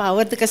kami sa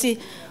power kasi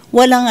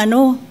walang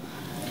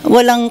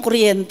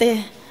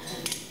kuryente.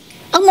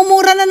 Ang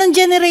mumura na ng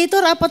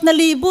generator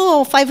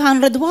 4,000,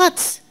 500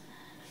 watts.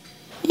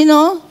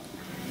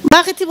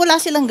 Bakit wala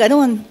silang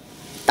ganun?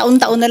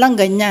 Taon-taon na lang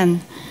ganyan.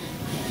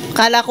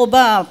 Kala ko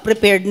ba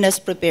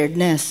preparedness.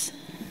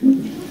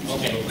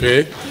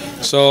 Okay.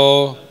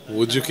 So,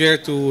 would you care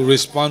to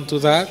respond to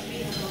that?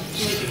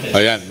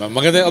 Ayan,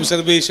 maganda yung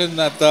observation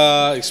at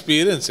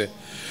experience eh.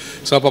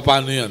 So,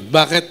 paano yun?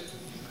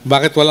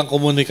 Bakit walang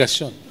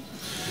komunikasyon?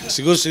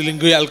 Siguro si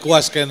Linggoy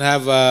Alcuaz can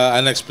have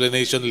an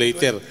explanation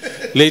later.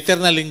 Later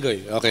na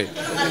Linggoy. Okay.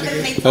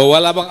 So,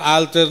 wala bang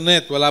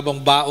alternate? Wala bang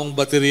baong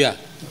baterya?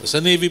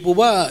 Sa Navy po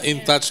ba,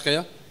 in touch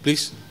kayo?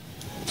 Please.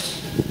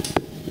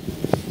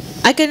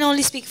 I can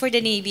only speak for the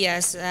Navy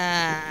as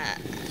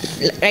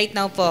right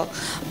now po.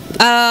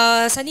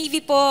 Sa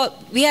Navy po,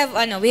 we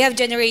have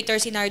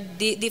generators in our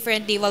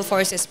different naval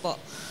forces po.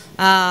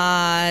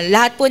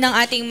 Lahat po ng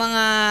ating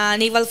mga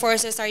naval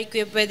forces are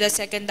equipped with a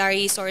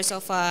secondary source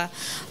of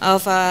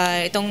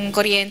itong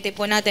kuryente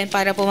po natin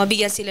para po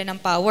mabigyan sila ng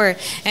power.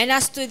 And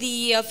as to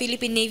the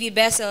Philippine Navy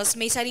vessels,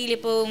 may sarili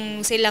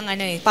pong silang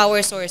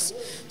power source.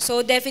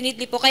 So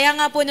definitely po, kaya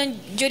nga po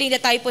during the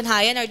Typhoon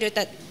Haiyan or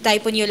the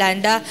Typhoon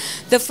Yolanda,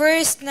 the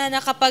first na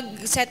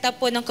nakapag-set up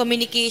po ng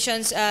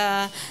communications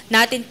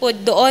natin po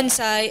doon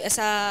sa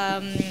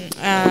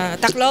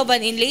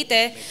Tacloban in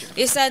Leyte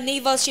is a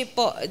naval ship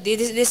po.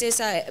 This is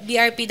a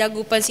BRP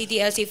Dagupan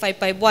CTLC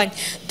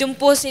 551. Doon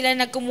po sila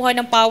nagkumuha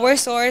ng power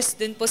source,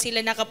 doon po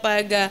sila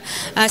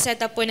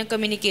nakapag-set up po ng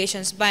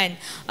communications ban.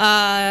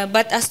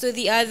 But as to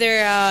the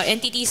other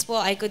entities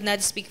po, I could not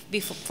speak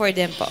for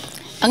them po.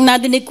 Ang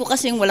nadinig ko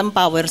kasi walang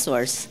power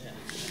source,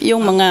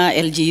 yung mga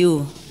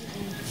LGU,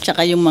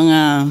 tsaka yung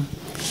mga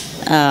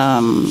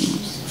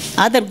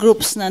other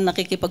groups na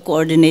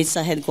nakikipag-coordinate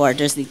sa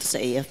headquarters dito sa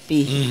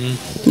AFP.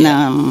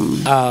 Na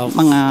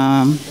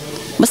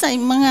basta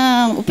yung mga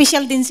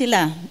official din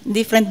sila,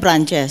 different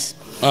branches.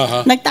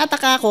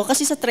 Nagtataka ako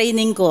kasi sa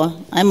training ko,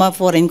 I'm a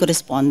foreign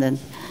correspondent.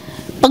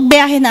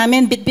 Pagbiyahe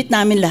namin, bit-bit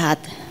namin lahat.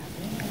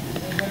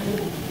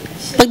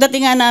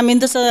 Pagdating nga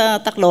namin doon sa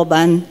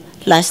Tacloban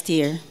last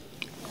year,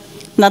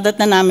 nadat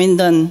na namin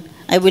doon,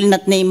 I will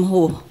not name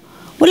who.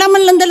 Wala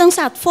man lang dalang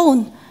sat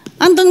phone.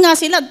 Andun nga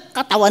sila,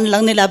 katawan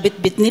lang nila,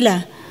 bit-bit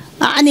nila.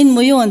 Aanin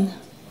mo yun.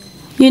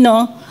 You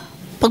know,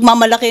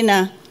 pagmamalaki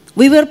na,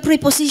 we were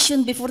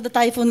prepositioned before the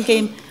typhoon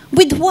came.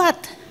 With what?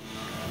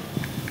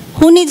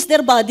 Who needs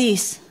their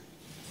bodies?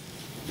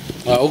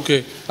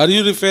 Okay. Are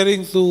you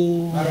referring to...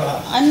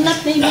 I'm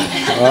not naming.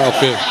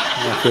 Okay.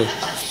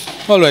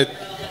 All right.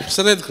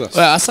 Sa Red Cross.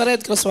 Well, as a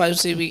Red Cross, I'm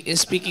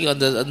speaking on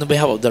the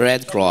behalf of the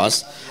Red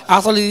Cross.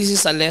 Actually, this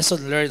is a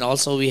lesson learned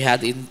also we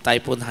had in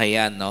Typhoon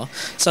Haiyan, no?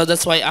 So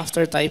that's why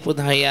after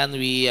Typhoon Haiyan,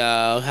 we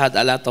had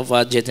a lot of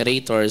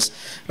generators.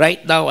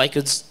 Right now, I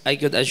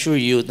could assure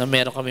you na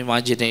meron kami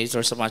mga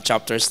generators sa mga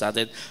chapters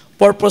natin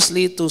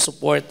purposely to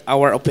support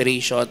our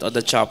operation on the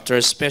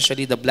chapters,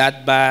 especially the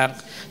blood bank,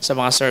 sa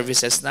mga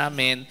services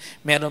namin,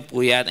 meron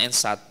po yan, and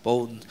sat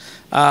phone.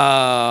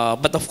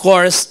 But of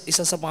course,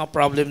 isa sa mga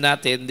problem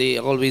natin,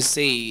 they always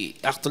say,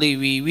 actually,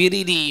 we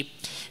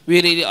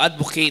really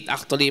advocate,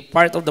 actually,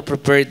 part of the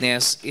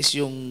preparedness is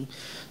yung,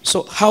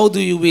 so how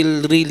do you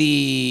will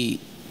really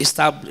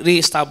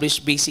re-establish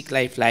basic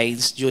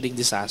lifelines during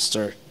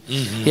disaster?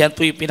 Yan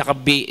po yung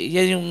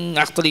yan yung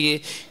actually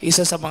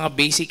isa sa mga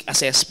basic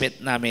assessment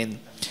namin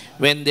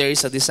when there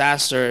is a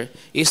disaster,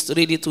 is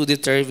really to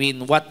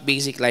determine what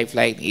basic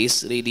lifeline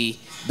is really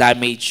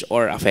damaged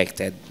or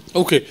affected.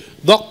 Okay.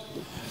 Doc,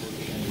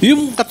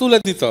 yung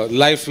katulad nito,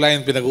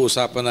 lifeline,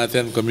 pinag-uusapan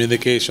natin,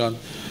 communication,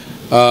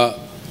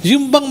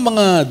 yung bang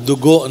mga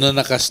dugo na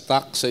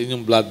nakastock sa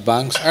inyong blood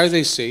banks, are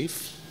they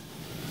safe?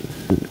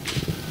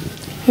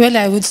 Well,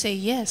 I would say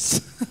yes.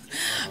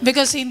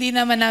 Because hindi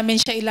naman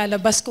namin siya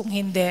ilalabas kung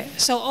hindi.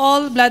 So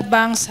all blood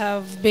banks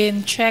have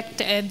been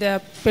checked and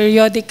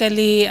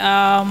periodically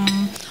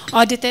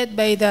audited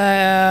by the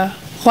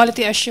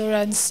Quality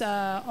Assurance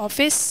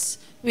Office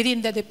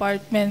within the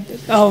Department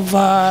of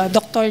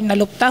Dr.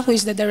 Nalupta, who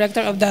is the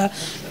Director of the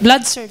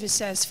Blood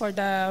Services for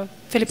the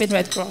Philippine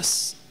Red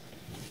Cross.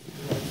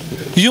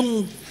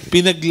 Yung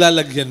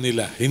pinaglalagyan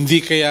nila, hindi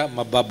kaya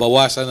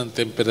mababawasan ng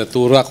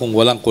temperatura kung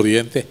walang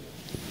kuryente?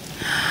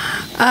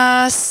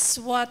 As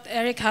what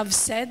Eric have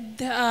said,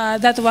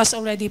 that was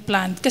already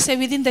planned. Kasi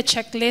within the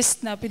checklist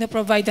na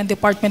pinoprovide ng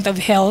Department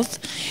of Health,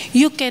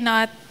 you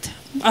cannot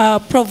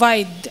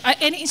provide,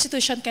 any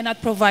institution cannot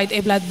provide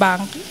a blood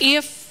bank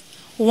if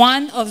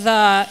one of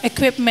the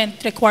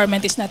equipment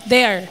requirement is not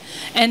there.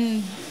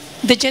 And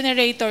the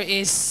generator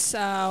is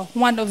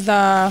one of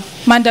the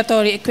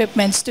mandatory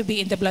equipments to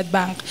be in the blood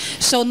bank.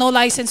 So no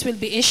license will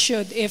be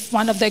issued if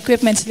one of the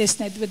equipments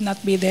listed would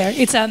not be there.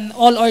 It's an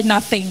all or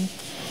nothing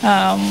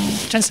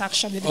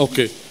transaction.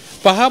 Okay.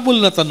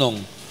 Pahabol na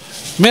tanong,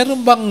 meron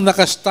bang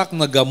nakastock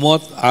na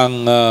gamot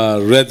ang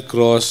Red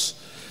Cross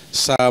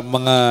sa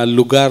mga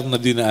lugar na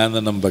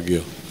dinaanan ng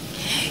bagyo?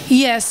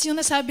 Yes, yung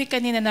nasabi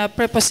kanina na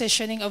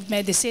prepositioning of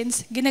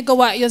medicines,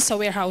 ginagawa yun sa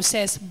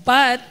warehouses.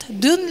 But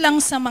dun lang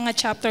sa mga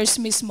chapters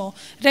mismo,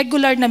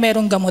 regular na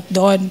merong gamot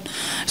doon.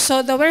 So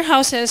the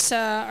warehouses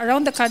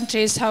around the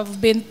countries have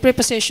been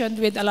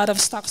prepositioned with a lot of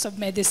stocks of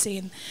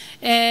medicine.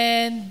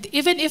 And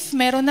even if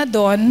meron na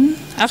doon,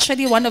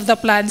 actually one of the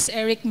plans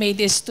Eric made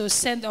is to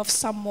send off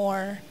some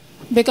more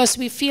because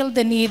we feel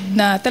the need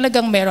na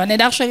talagang meron. And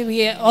actually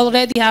we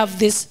already have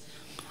this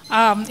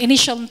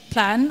initial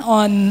plan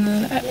on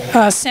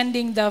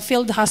sending the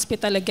field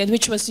hospital again,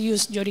 which was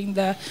used during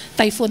the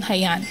Typhoon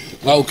Haiyan.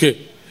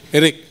 Okay.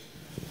 Eric,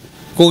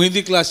 kung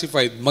hindi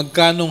classified,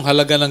 magkanong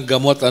halaga ng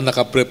gamot ang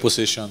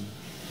naka-preposition?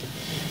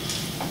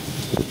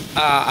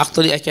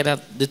 Actually, I cannot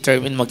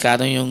determine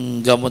magkano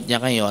yung gamot niya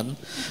ngayon.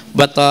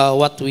 But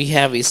what we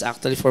have is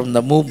actually from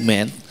the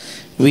movement,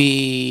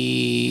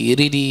 we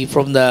really,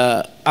 from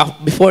the,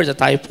 before the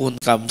typhoon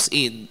comes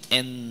in,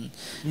 and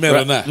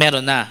Meron na.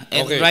 Meron na.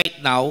 And Okay.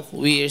 right now,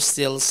 we are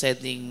still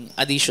sending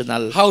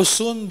additional. How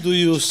soon do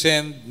you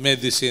send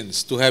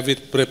medicines to have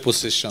it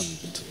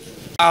prepositioned?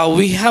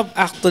 We have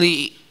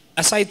actually,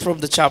 aside from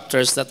the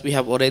chapters that we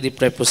have already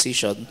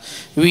prepositioned,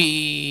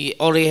 we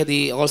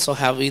already also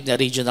have in the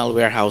regional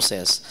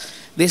warehouses.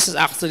 This is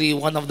actually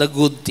one of the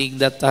good things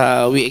that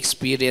we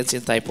experience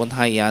in Taipon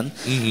Haiyan,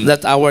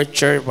 that our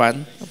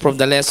chairman, from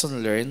the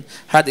lesson learned,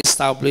 had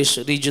established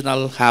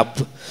regional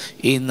hub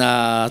in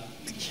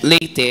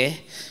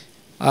Leyte,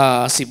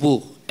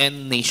 Cebu,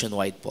 and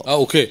nationwide po.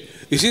 Okay.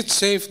 Is it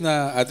safe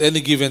na at any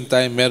given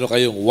time meron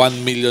kayong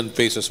 1 million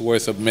pesos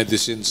worth of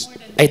medicines?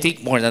 I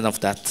think more than of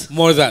that.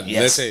 More than,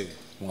 Yes. let's say,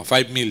 mga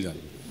 5 million.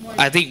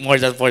 I think more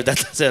than for that,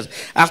 sir.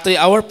 Actually,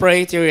 our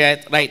priority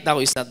right now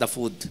is not the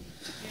food.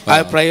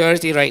 Our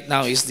priority right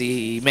now is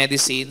the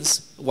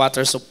medicines,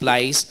 water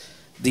supplies,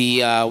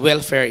 the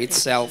welfare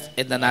itself,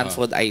 and the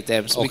non-food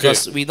items. Okay.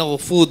 Because we know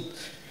food,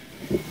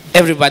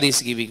 everybody is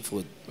giving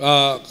food.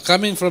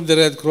 Coming from the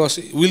Red Cross,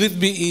 will it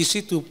be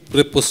easy to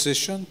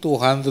preposition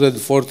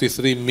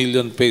 243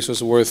 million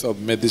pesos worth of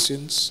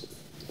medicines?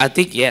 I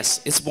think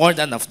yes, it's more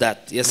than of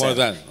that. Yes, More sir.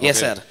 than,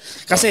 Yes, okay. sir.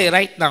 Kasi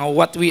right now,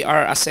 what we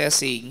are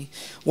assessing,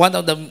 one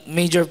of the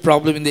major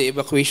problem in the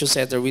evacuation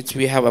center, which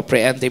we have a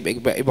preemptive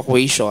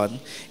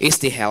evacuation, is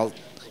the health.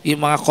 Yung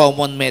mga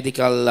common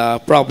medical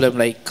problem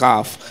like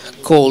cough,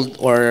 cold,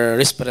 or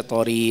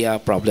respiratory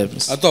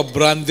problems. Ato,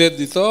 branded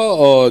ito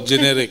o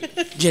generic?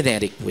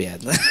 Generic po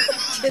yan.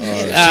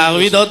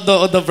 We don't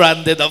know the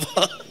branded of.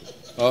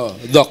 Oh,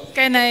 Doc.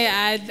 Can I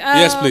add?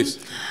 Yes, please.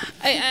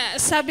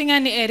 Sabi nga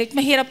ni Eric,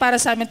 mahirap para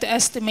sa amin to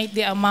estimate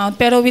the amount.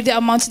 Pero with the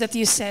amounts that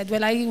you said,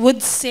 well, I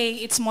would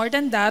say it's more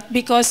than that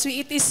because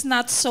it is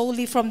not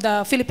solely from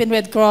the Philippine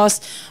Red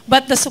Cross,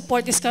 but the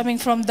support is coming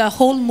from the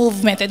whole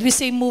movement. And we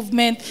say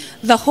movement,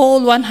 the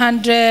whole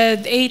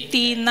 189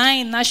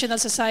 national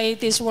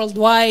societies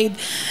worldwide.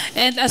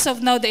 And as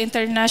of now, the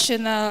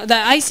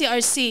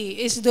ICRC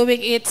is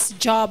doing its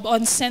job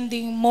on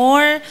sending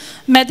more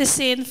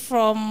medicine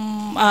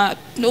from,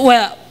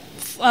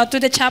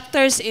 to the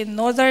chapters in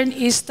northern,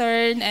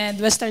 eastern,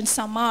 and western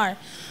Samar.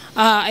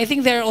 I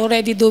think they're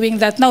already doing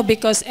that now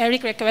because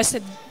Eric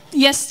requested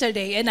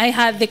yesterday, and I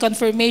had the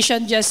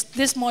confirmation just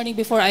this morning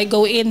before I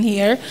go in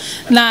here,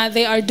 na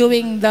they are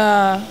doing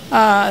the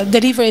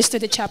deliveries to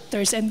the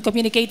chapters and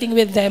communicating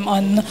with them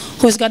on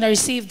who's gonna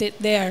receive it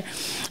there.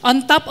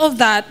 On top of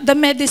that, the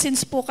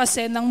medicines po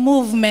kasi ng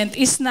movement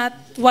is not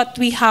what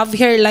we have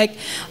here, like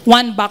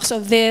one box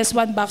of this,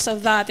 one box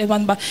of that, and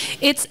one box.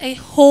 It's a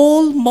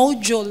whole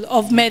module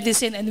of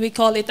medicine, and we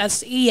call it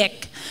as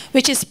IEC,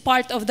 which is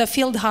part of the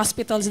field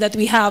hospitals that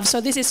we have. So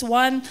this is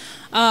one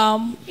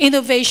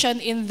innovation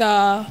in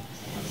the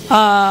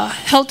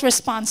health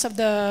response of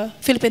the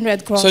Philippine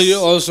Red Cross. So you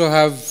also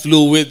have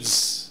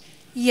fluids?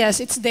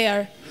 Yes, it's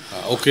there.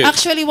 Okay.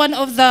 Actually, one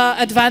of the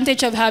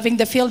advantage of having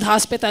the field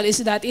hospital is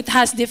that it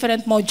has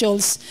different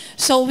modules.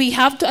 So we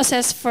have to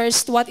assess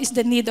first what is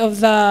the need of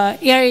the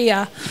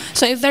area.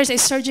 So if there's a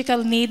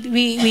surgical need,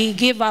 we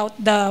give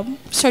out the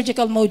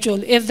surgical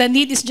module. If the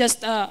need is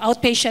just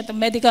outpatient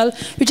medical,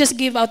 we just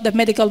give out the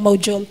medical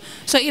module.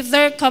 So if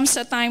there comes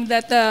a time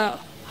that the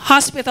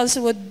hospital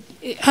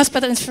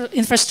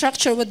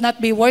infrastructure would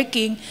not be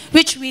working,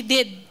 which we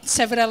did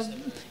several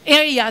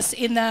areas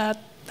in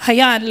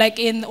Haiyan, like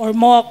in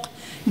Ormoc,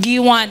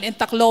 Giwan, and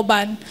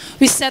Tacloban.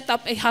 We set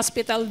up a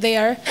hospital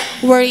there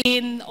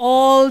wherein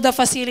all the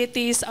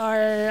facilities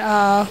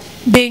are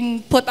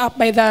being put up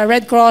by the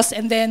Red Cross,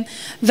 and then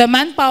the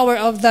manpower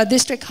of the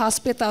district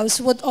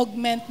hospitals would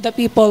augment the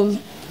people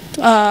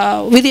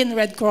within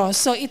Red Cross.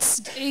 So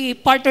it's a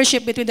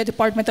partnership between the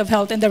Department of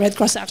Health and the Red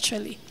Cross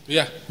actually.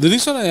 Yeah. The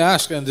reason I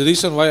ask and the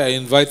reason why I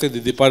invited the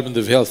Department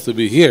of Health to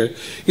be here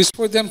is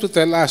for them to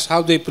tell us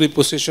how they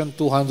preposition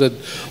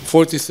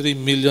 243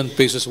 million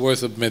pesos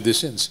worth of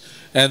medicines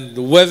and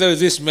whether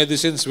these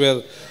medicines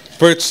were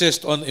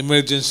purchased on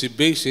emergency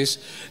basis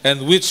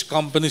and which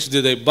companies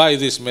did they buy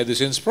these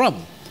medicines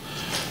from.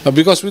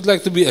 Because we'd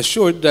like to be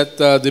assured that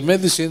the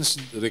medicines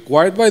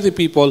required by the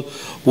people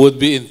would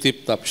be in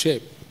tip-top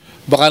shape.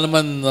 Baka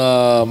naman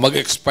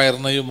mag-expire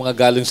na yung mga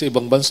galing sa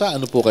ibang bansa.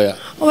 Ano po kaya?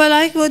 Well,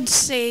 I would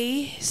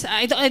say,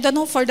 I don't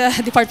know for the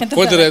Department of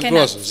For the Health. Red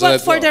Cross.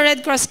 For the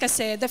Red Cross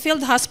kasi, the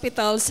field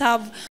hospitals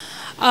have,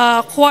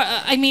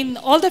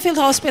 all the field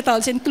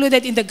hospitals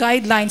included in the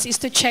guidelines is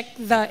to check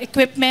the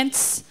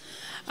equipments,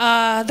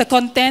 the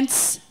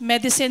contents,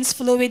 medicines,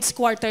 fluids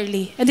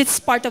quarterly. And it's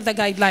part of the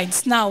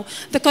guidelines. Now,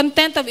 the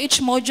content of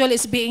each module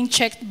is being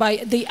checked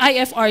by the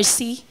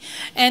IFRC,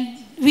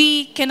 and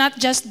we cannot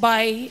just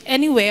buy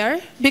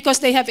anywhere because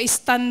they have a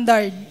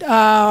standard,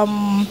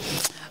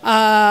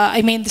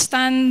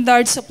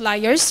 standard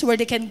suppliers where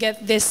they can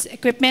get these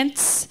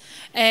equipments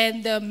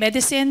and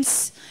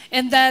medicines,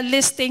 and the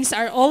listings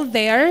are all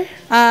there.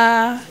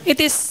 It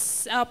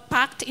is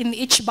packed in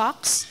each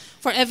box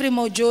for every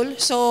module.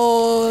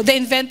 So the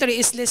inventory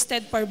is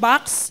listed per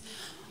box,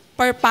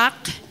 per pack,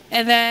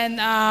 And then,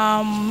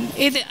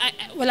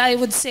 I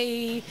would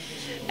say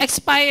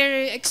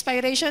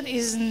expiration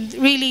is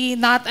really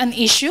not an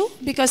issue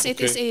because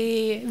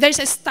there's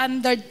a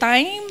standard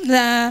time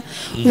that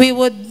we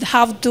would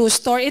have to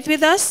store it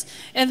with us,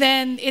 and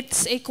then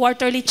it's a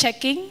quarterly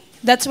checking.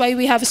 That's why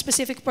we have a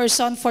specific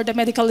person for the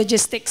medical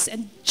logistics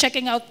and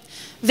checking out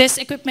these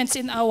equipments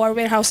in our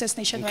warehouses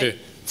nationwide. Okay,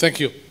 thank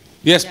you.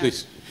 Yes,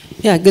 please.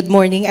 Yeah, good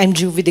morning. I'm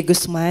Juvie de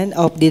Guzman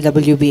of the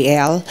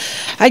WBL.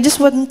 I just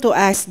want to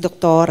ask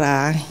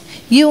Doktora,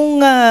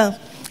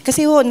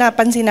 kasi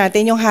napansin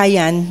natin yung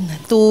Haiyan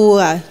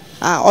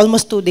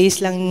almost 2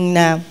 days lang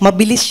na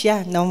mabilis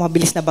siya,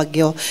 mabilis na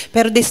bagyo.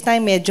 Pero this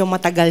time medyo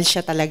matagal siya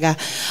talaga.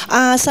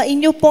 Sa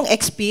inyo pong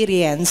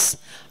experience,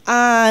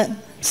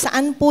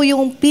 saan po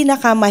yung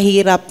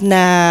pinakamahirap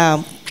na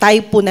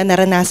typhoon na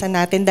naranasan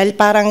natin? Dahil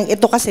parang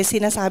ito kasi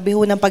sinasabi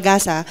ho ng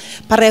Pag-asa,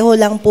 pareho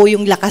lang po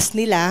yung lakas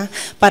nila,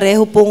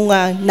 pareho pong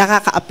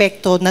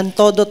nakakaapekto ng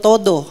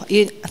todo-todo,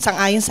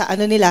 sangayon sa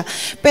ano nila.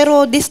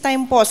 Pero this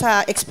time po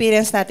sa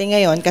experience natin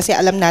ngayon, kasi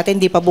alam natin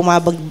di pa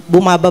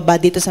bumababa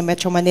dito sa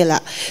Metro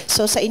Manila.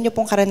 So sa inyo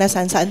pong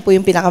karanasan, saan po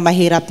yung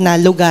pinakamahirap na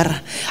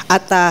lugar?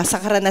 At sa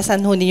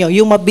karanasan ho ninyo,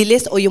 yung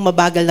mabilis o yung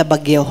mabagal na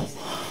bagyo?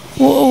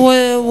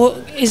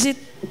 Is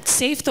it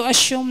safe to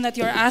assume that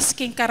you're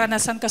asking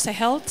karanasan ko sa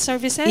health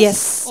services?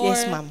 Yes,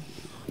 yes, ma'am.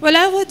 Well,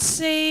 I would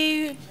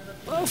say,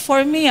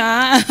 for me,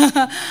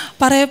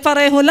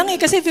 pare-pareho lang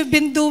kasi we've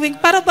been doing,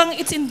 para bang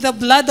it's in the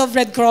blood of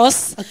Red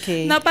Cross.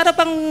 Okay. Na para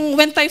bang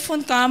when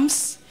typhoon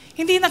comes,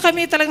 hindi na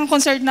kami talagang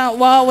concerned na,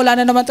 wow, wala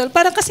na naman to.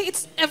 Parang kasi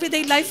it's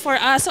everyday life for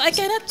us. So I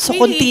cannot So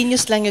really...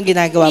 continuous lang yung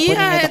ginagawa po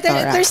ninyo,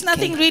 Doktora? There's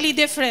nothing really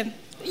different.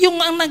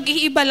 Yung ang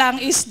nag-iiba lang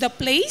is the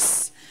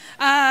place,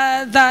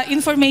 the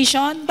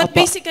information, but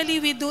basically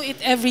we do it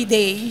every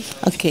day.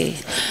 Okay.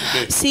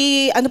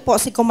 Si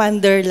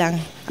Commander lang.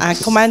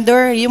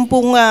 Commander, yung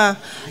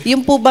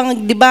po bang,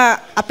 di ba,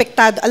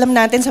 apektado, alam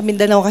natin sa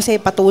Mindanao kasi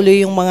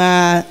patuloy yung mga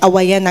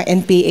awayan ng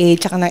NPA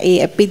tsaka ng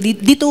AFP.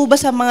 Dito ba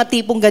sa mga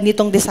tipong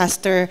ganitong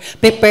disaster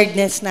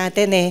preparedness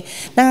natin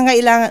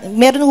nangangailangan,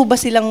 meron ho ba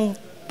silang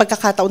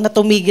pagkakataon na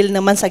tumigil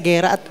naman sa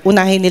gera at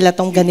unahin nila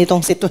tong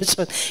ganitong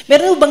sitwasyon?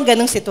 Meron ho bang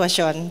ganong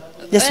sitwasyon?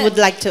 Just would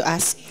like to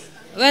ask.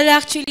 Well,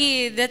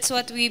 actually, that's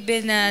what we've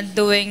been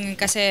doing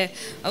kasi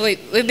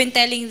we've been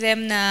telling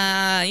them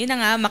na yun na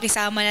nga,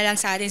 makisama na lang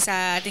sa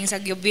ating sa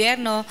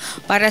gobyerno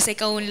para sa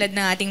ikaunlad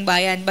ng ating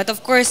bayan. But of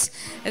course,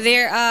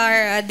 there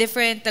are a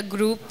different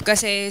group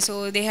kasi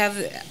so they have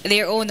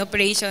their own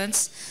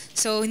operations.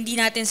 So, hindi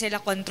natin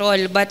sila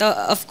control. But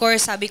of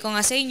course, sabi ko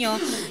nga sa inyo,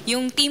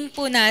 yung team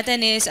po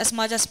natin is as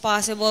much as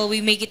possible, we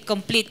make it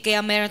complete.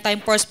 Kaya meron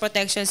tayong force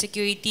protection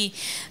security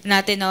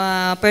natin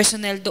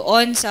personnel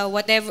doon sa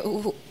whatever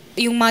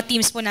yung mga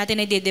teams po natin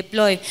na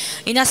de-deploy.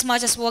 In as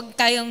much as wag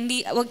tayo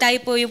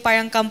po yung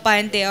parang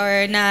kampante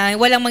or na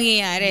walang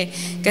mangyayari.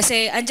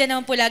 Kasi andyan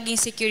naman po laging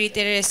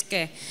security risk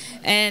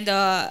And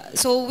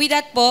so with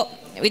that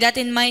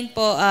in mind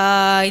po,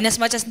 in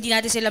as much as hindi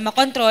natin sila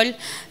makontrol,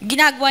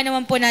 ginagawa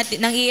naman po natin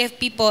ng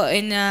AFP po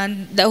in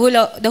the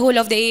whole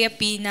of the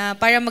AFP na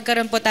para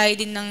magkaroon po tayo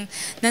din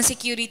ng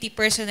security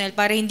personnel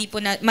para hindi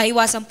po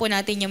maiwasan po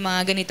natin yung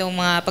mga ganitong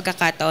mga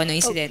pagkakataon ng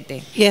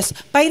insidente. Yes.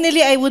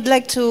 Finally, I would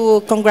like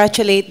to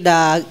congratulate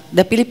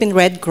the Philippine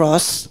Red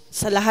Cross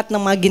sa lahat ng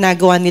mga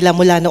ginagawa nila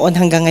mula noon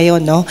hanggang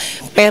ngayon, no?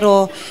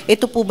 Pero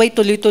ito po ba'y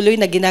tuloy-tuloy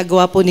na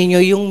ginagawa po ninyo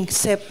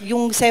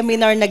yung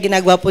seminar na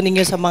ginagawa po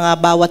ninyo sa mga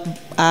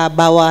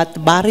bawat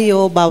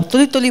baryo,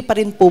 tuloy-tuloy pa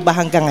rin po ba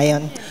hanggang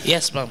ngayon?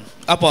 Yes, ma'am.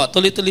 Apo,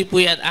 tuloy-tuloy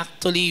po yan.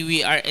 Actually, we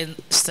are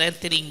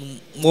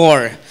strengthening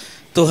more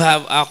to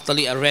have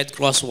actually a Red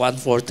Cross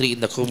 143 in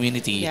the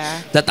community. Yeah.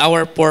 That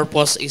our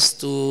purpose is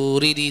to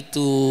really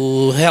to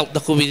help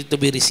the community to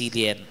be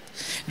resilient.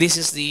 This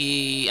is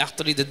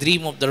actually the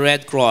dream of the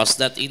Red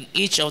Cross, that in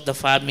each of the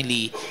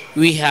family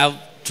we have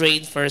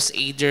trained first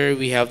aider,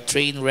 we have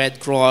trained Red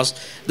Cross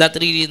that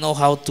really know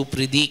how to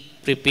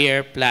predict,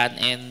 prepare, plan,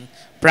 and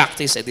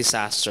practice a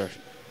disaster.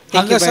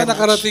 Hanggang saan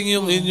nakarating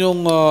yung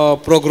inyong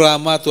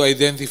programa to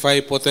identify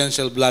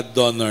potential blood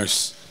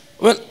donors?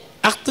 Well,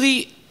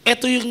 actually,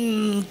 ito yung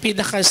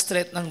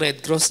pinaka-strength ng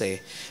Red Cross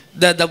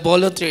The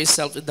volunteer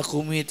itself in the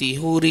community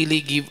who really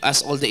give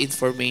us all the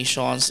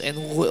informations and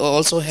who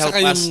also help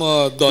Saka us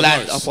yung,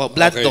 donors.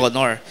 blood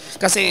donor.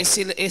 Kasi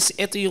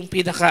ito yung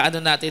pinaka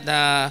natin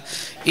na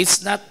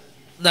it's not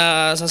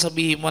na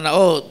sasabihin mo na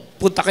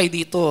punta kayo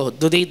dito,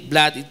 donate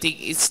blood.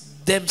 It's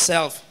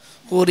themselves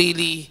who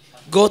really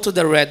go to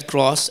the Red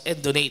Cross and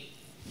donate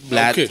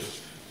blood. Okay.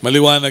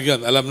 Maliwanag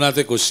yan. Alam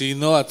natin kung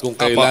sino at kung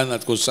kailan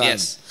at kung saan.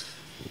 Yes.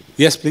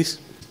 Yes, please.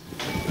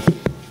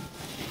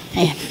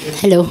 Ayan.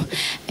 Hello.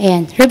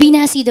 Ayan.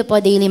 Robina Asido po,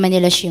 Daily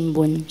Manila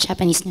Shimbun,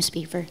 Japanese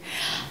newspaper.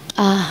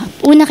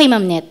 Una kay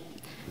Ma'am Net.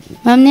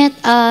 Ma'am Net,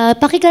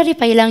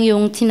 pakiclarify lang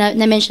yung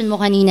na-mention mo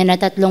kanina na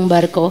 3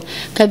 barko,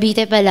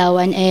 Cavite,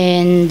 Palawan,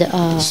 and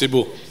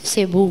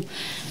Cebu.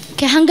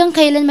 Kaya hanggang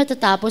kailan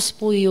matatapos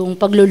po yung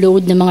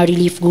paglo-load ng mga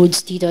relief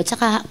goods dito? At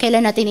saka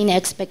kailan natin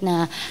ina-expect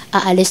na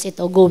aalis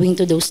ito going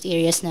to those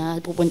areas na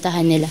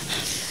pupuntahan nila?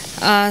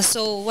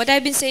 So what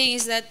I've been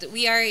saying is that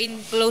we are in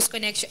close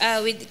connection,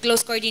 with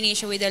close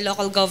coordination with the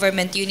local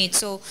government unit.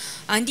 So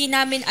hindi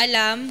namin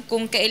alam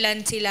kung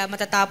kailan sila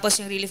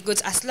matatapos yung relief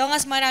goods. As long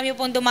as marami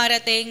pong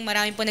dumarating,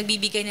 marami pong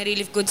nagbibigay ng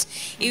relief goods,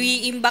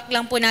 i-imbak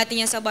lang po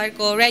natin yan sa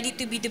barko, ready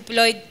to be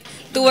deployed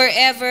to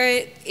wherever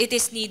it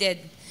is needed.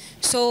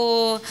 So,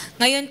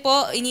 ngayon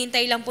po,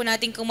 iniintay lang po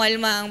natin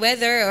kumalma ang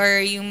weather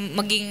or yung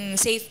maging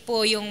safe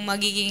po yung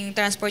magiging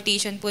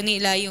transportation po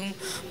nila, yung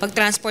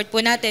pag-transport po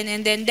natin.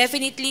 And then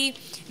definitely,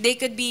 they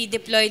could be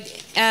deployed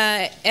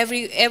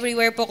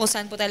everywhere po kung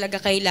saan po talaga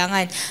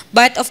kailangan.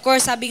 But of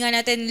course, sabi nga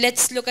natin,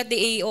 let's look at the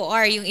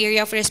AOR, yung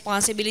area of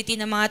responsibility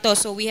ng mga to.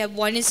 So we have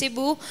one in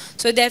Cebu.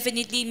 So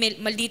definitely,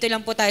 dito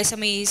lang po tayo sa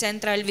may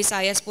Central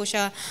Visayas po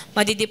siya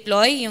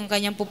madideploy, yung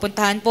kanyang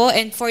pupuntahan po.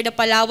 And for the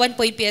Palawan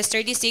po, yung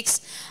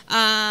PS36,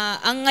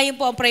 ang ngayon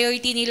po, ang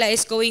priority nila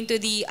is going to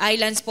the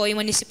islands po,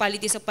 yung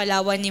municipalities sa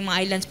Palawan, yung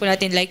mga islands po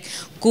natin like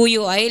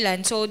Cuyo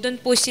Island. So doon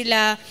po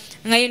sila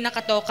ngayon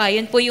nakatoka.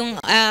 Yun po yung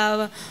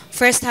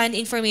first-hand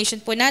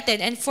information po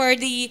natin. And for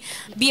the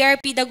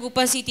BRP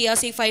Dagupan City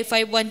LC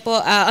 551 po,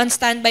 on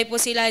standby po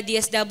sila.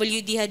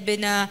 DSWD had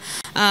been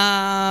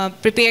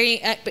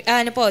preparing,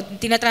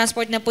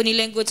 tinatransport na po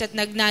nila yung goods at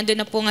nando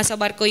na po nga sa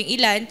barko yung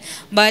ilan.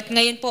 But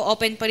ngayon po,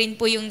 open pa rin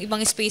po yung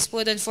ibang space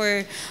po doon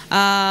for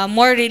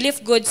more relief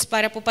goods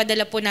para po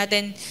padala po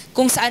natin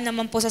kung saan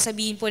naman po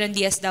sasabihin po ng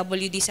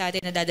DSWD sa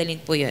atin na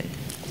dadalhin po yun.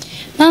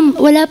 Ma'am,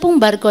 wala pong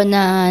barko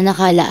na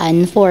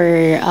nakalaan for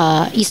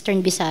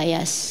Eastern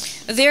Visayas?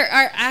 There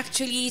are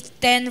actually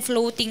 10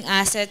 floating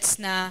assets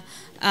na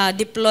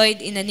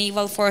deployed in the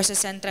Naval Forces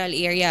Central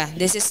Area.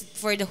 This is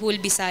for the whole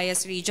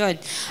Visayas region.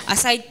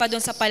 Aside pa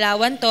doon sa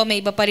Palawan to, may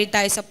iba pa rin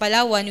tayo sa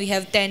Palawan, we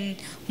have 10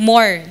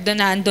 more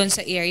doon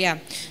sa area.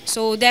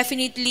 So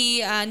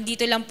definitely,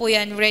 dito lang po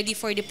yan, ready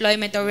for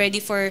deployment or ready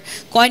for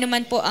kung ano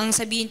man po ang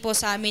sabihin po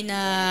sa amin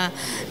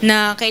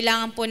na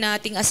kailangan po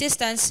nating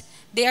assistance.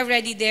 They are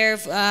already there,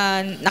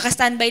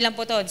 naka-standby lang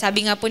po to.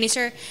 Sabi nga po ni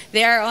Sir,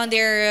 they are on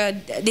their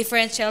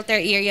different shelter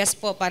areas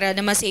po para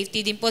naman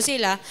safety din po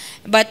sila.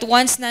 But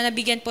once na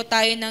nabigyan po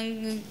tayo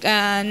ng,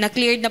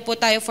 na-cleared na po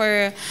tayo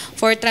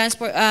for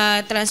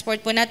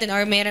transport po natin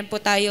or meron po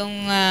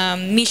tayong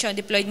mission,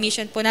 deployed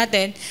mission po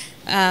natin,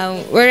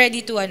 we're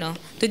ready to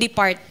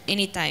depart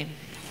anytime.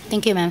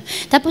 Thank you, ma'am.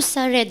 Tapos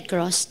sa Red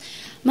Cross,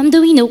 ma'am,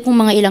 do we know kung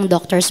mga ilang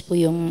doctors po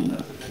yung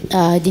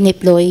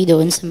dineploy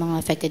doon sa mga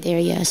affected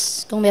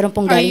areas? Kung meron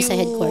pong galing sa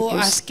headquarters.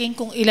 Are you asking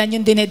kung ilan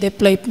yung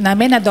dinedeploy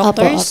namin na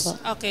doctors?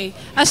 Opo, opo. Okay.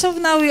 As of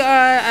now,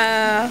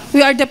 we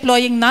are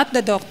deploying not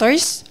the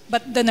doctors,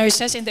 but the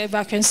nurses in the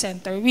evacuation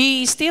center.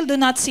 We still do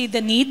not see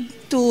the need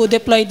to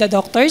deploy the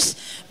doctors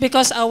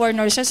because our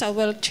nurses are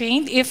well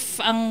trained.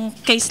 If ang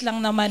case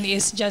lang naman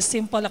is just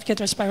simple acute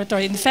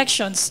respiratory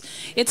infections,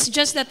 it's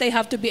just that they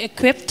have to be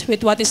equipped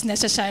with what is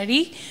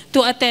necessary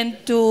to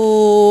attend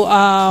to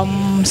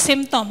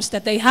symptoms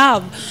that they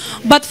have.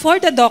 But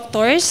for the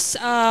doctors,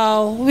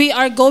 we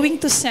are going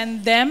to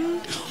send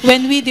them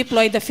when we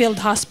deploy the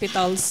field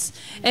hospitals.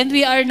 And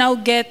we are now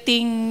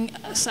getting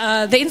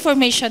the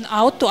information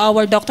out to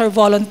our doctor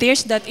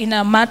volunteers that in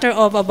a matter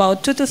of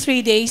about 2 to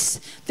 3 days,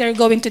 they're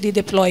going to be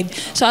deployed.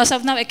 So as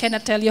of now, I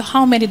cannot tell you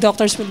how many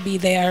doctors will be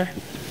there.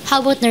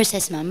 How about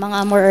nurses, ma'am?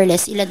 Mga more or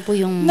less, ilan po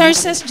yung...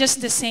 Nurses, just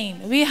the same.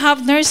 We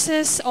have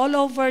nurses all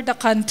over the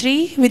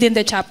country within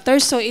the chapter,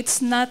 so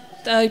it's not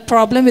a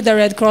problem with the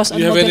Red Cross on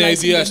Do you have any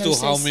mobilizing idea the as to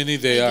nurses. how many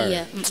they are?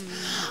 Yeah.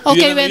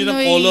 Okay, When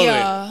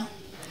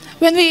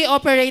when we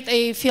operate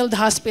a field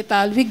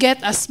hospital, we get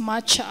as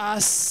much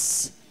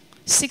as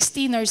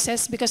 60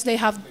 nurses because they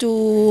have to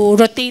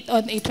rotate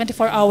on a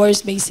 24 hours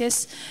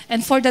basis.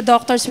 And for the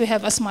doctors, we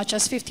have as much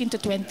as 15 to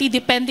 20,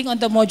 depending on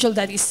the module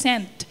that is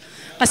sent.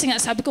 Kasi nga,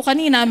 sabi ko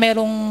kanina,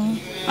 merong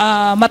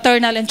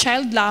maternal and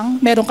child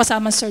lang, merong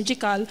kasamang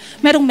surgical,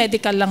 merong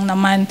medical lang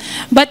naman.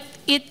 But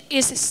it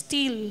is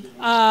still...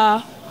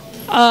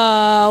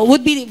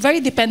 would be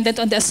very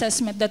dependent on the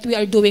assessment that we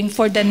are doing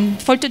for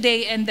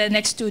today and the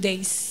next 2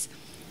 days.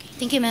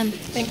 Thank you, ma'am.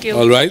 Thank you.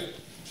 All right.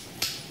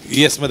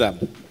 Yes, madam.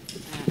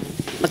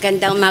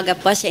 Magandang umaga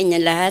po sa inyo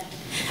lahat.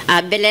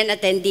 Belen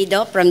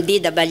Atendido from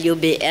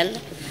DWBL.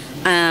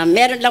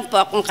 Meron lang po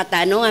akong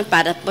katanungan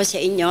para po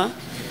sa inyo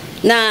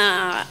na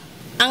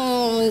ang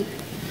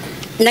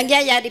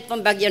nangyayari pong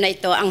bagyo na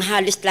ito, ang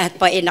halos lahat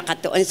po ay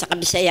nakatuon sa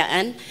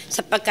Kabisayaan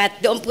sapagkat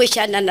doon po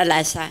siya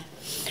nanalasa.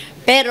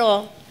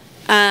 Pero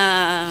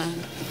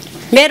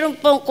meron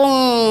pong kung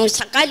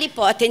sakali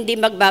po at hindi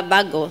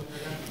magbabago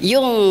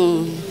yung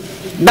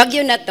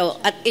bagyo na to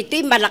at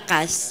ito'y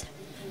malakas,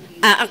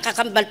 ang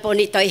kakambal po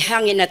nito ay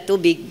hangin at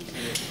tubig.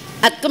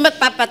 At kung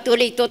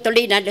magpapatuloy,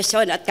 tutuloy na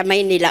Luzon at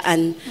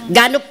Kamaynilaan,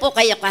 gaano po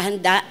kayo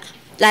kahanda,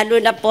 lalo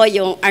na po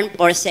yung armed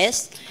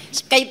forces?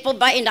 Kayo po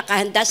ba ay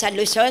nakahanda sa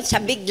Luzon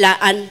sa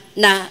biglaan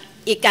na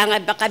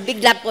baka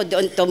bigla po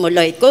doon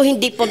tumuloy kung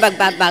hindi po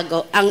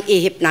magbabago ang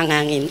ihip ng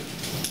hangin?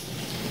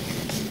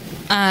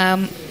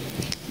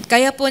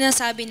 Kaya po nang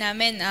sabi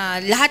namin,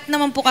 lahat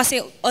naman po kasi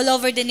all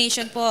over the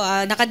nation po,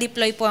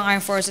 nakadeploy po ang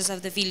Armed Forces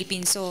of the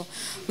Philippines. So,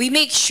 we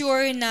make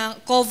sure na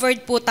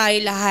covered po tayo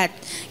lahat.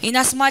 In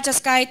as much as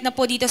kahit na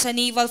po dito sa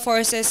Naval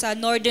Forces sa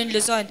Northern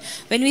Luzon.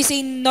 When we say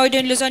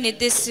Northern Luzon, it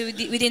is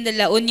within the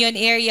La Union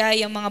area,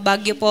 yung mga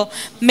Baguio po.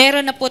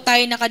 Meron na po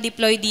tayo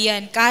nakadeploy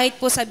diyan. Kahit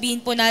po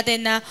sabihin po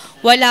natin na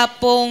wala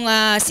pong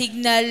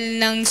signal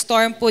ng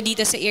storm po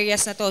dito sa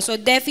areas na to. So,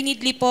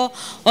 definitely po,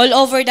 all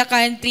over the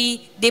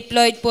country,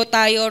 deployed po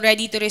tayo,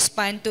 ready to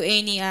respond to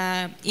any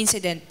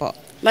incident po.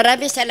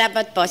 Maraming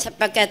salamat po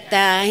sapagkat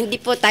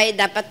hindi po tayo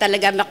dapat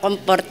talaga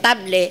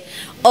makomportable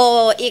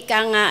o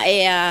ika nga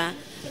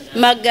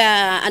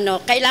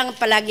kailangan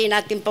palagi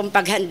natin pong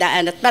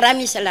paghandaan at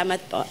maraming salamat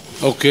po.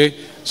 Okay.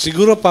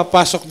 Siguro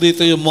papasok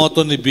dito yung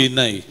motto ni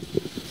Binay.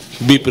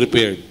 Be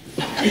prepared.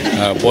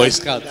 Boy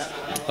Scout.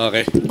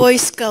 Okay. Boy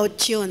Scout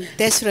yun.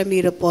 Tess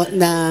Ramiro po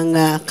ng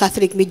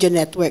Catholic Media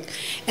Network.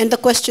 And the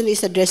question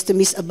is addressed to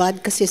Ms.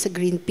 Abad kasi sa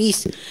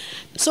Greenpeace.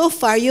 So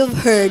far,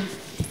 you've heard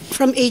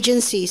from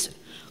agencies,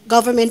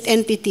 government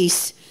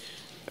entities,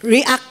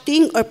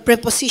 reacting or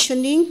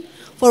prepositioning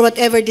for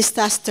whatever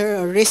disaster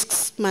or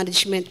risks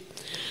management.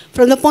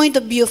 From the point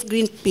of view of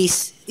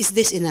Greenpeace, is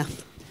this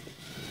enough?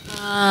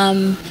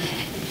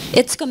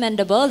 It's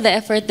commendable, the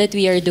effort that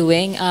we are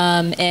doing.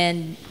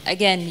 And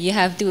again, you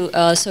have to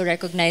also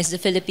recognize the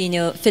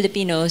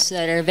Filipinos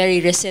that are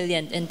very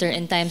resilient in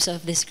times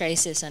of this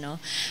crisis.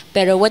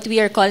 Pero what we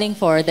are calling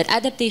for, that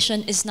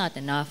adaptation is not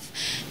enough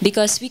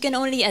because we can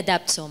only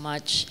adapt so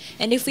much.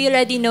 And if we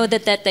already know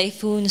that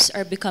typhoons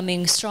are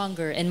becoming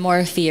stronger and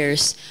more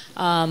fierce,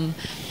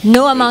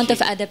 no amount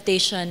of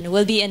adaptation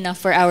will be enough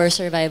for our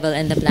survival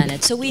and the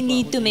planet. So we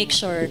need to make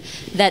sure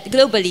that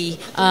globally,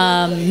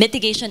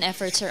 mitigation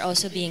efforts are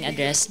also being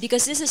addressed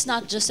because this is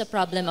not just a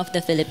problem of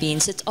the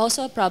Philippines, it's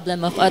also a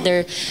problem of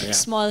other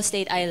small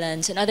state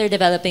islands and other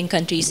developing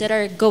countries that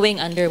are going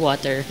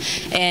underwater.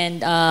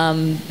 And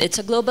it's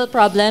a global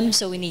problem,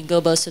 so we need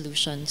global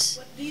solutions.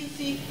 What do you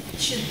think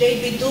should they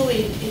be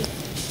doing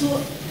to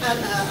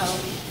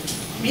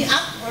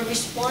react or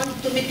respond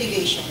to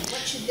mitigation?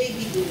 What should they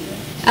be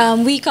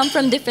doing? We come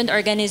from different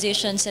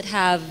organizations that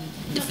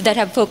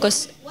have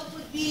focused. What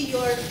would be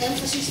your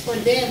emphasis for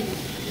them?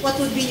 What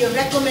would be your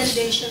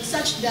recommendation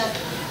such that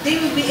they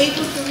will be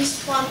able to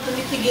respond to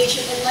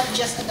mitigation and not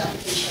just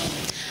adaptation?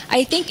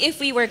 I think if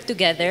we work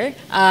together,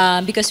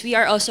 because we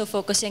are also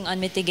focusing on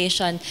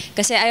mitigation,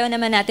 kasi ayaw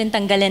naman natin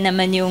tanggalin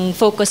naman yung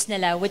focus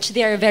nila, which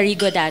they are very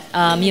good at,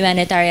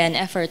 humanitarian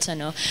efforts.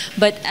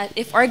 But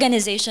if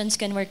organizations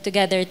can work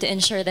together to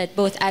ensure that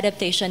both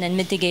adaptation and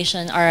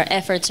mitigation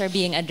efforts are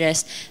being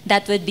addressed,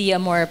 that would be a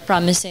more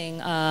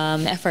promising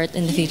effort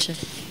in the future.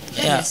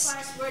 Yes. As far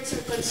as words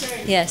are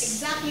concerned, yes.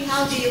 Exactly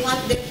how do you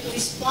want them to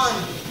respond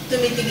to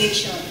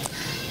mitigation?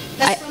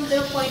 That's from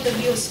their point of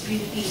view of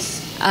Greenpeace.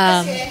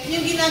 Kasi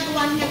yung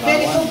ginagawa niya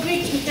very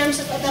concrete in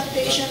terms of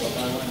adaptation.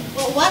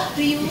 Well, what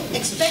do you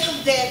expect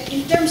of them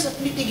in terms of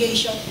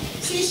mitigation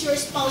since you're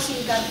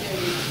espousing that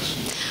very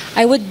much?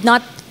 I would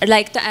not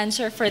like to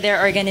answer for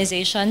their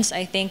organizations.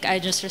 I think I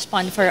just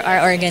respond for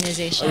our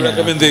organization. A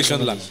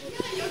recommendation lang.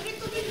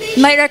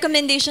 My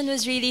recommendation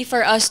was really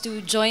for us to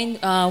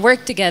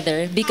work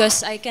together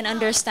because I can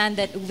understand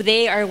that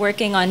they are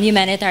working on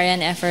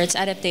humanitarian efforts,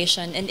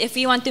 adaptation, and if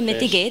we want to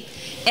mitigate,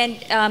 and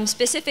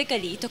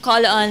specifically to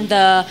call on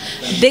the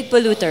big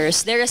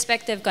polluters, their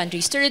respective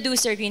countries, to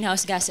reduce their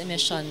greenhouse gas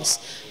emissions.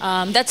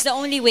 That's the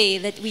only way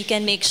that we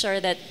can make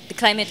sure that the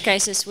climate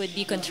crisis would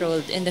be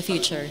controlled in the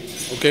future.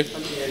 Okay.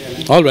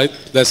 All right.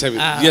 That's heavy.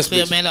 Yes,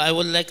 please. Melo, I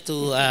would like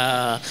to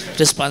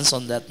respond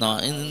on that.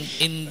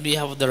 In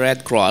behalf of the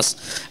Red Cross,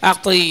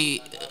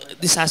 actually,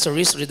 disaster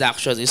risk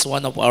reduction is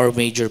one of our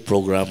major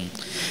program,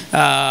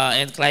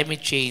 and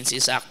climate change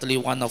is actually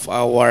one of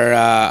our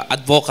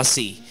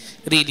advocacy,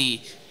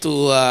 really,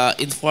 to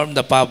inform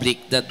the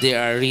public that there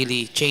are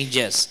really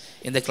changes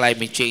in the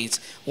climate change.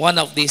 One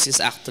of these is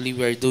actually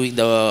we're doing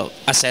the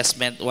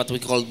assessment, what we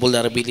call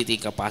vulnerability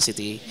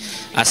capacity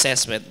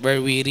assessment,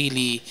 where we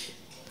really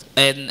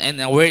and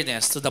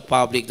awareness to the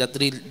public that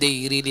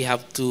they really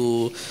have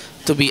to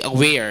be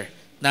aware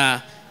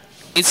na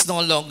it's no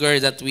longer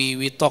that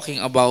we're talking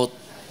about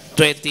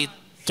 20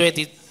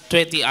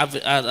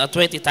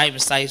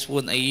 times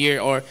typhoon a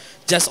year or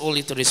just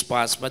only to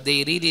respond, but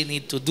they really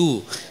need to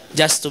do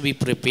just to be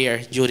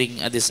prepared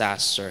during a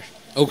disaster.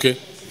 Okay.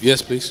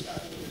 Yes, please.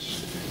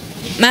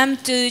 Ma'am,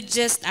 to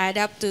just add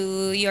up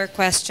to your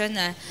question,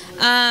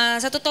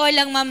 sa totoo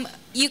lang, ma'am,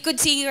 you could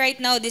see right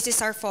now this is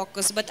our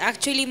focus, but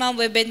actually, ma'am,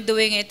 we've been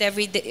doing it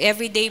every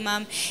day,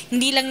 ma'am.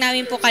 Hindi lang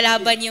namin po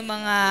kalaban yung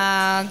mga,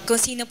 kung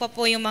sino pa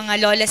po yung mga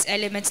lawless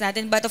elements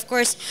natin, but of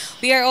course,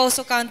 we are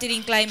also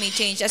countering climate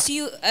change. As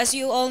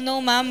you all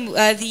know, ma'am,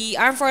 the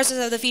Armed Forces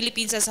of the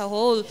Philippines as a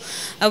whole,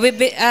 we've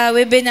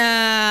been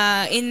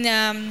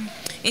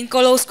in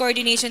close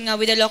coordination nga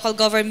with the local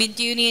government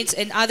units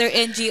and other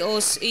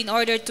NGOs in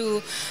order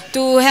to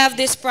have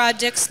these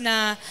projects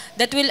na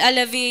that will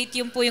alleviate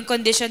yung po yung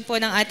condition po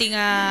ng ating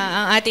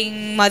ang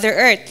ating Mother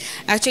Earth.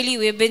 Actually,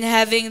 we've been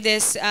having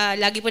this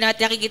lagi po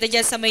natin nakikita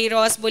dyan sa May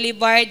Ross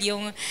Boulevard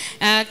yung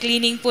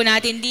cleaning po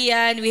natin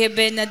diyan. We have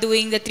been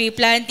doing the tree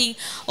planting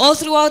all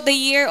throughout the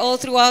year, all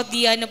throughout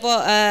the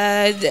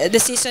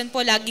the season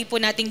po, lagi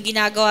po natin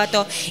ginagawa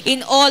to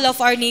in all of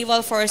our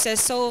naval forces.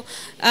 So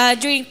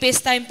during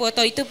peacetime po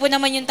to, ito po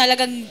naman yung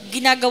talagang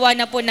ginagawa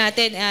na po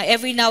natin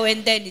every now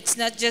and then. It's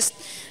not just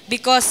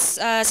because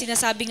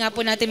sinasabi nga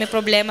po natin may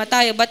problema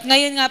tayo, but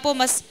ngayon nga po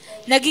mas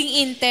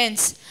naging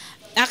intense.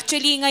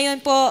 Actually, ngayon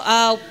po,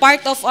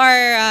 part of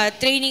our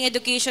training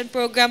education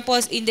program po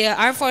in the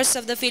Armed Forces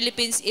of the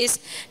Philippines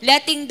is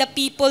letting the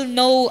people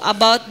know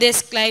about this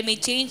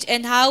climate change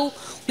and how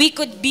we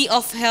could be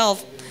of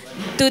help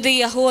to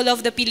the whole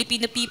of the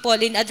Filipino people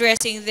in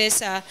addressing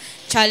this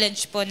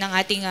challenge po ng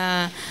ating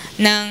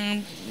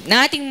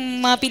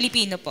mga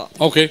Pilipino po.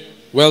 Okay,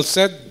 well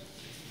said.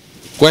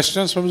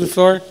 Questions from the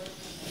floor?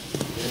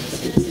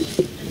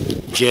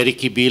 Jerry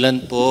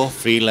Kibilan po,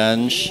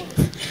 freelance.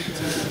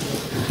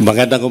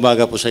 Magandang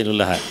umaga po sa inyo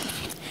lahat.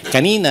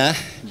 Kanina,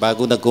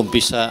 bago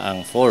nag-umpisa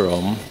ang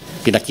forum,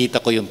 pinakita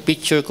ko yung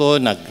picture ko,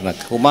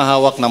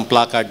 humahawak ng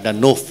placard na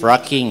no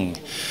fracking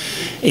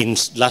in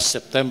last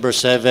September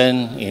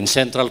 7 in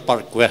Central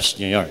Park West,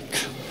 New York.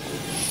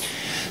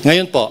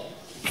 Ngayon po,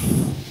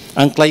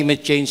 ang climate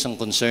change ang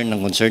concern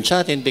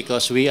sa atin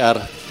because we are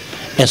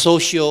a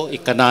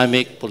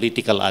socio-economic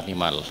political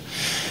animal.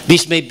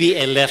 This may be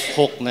a left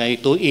hook na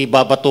ito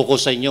ibabato ko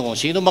sa inyo. Kung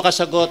sino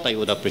makasagot, I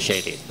would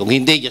appreciate it. Kung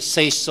hindi, just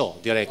say so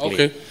directly.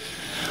 Okay.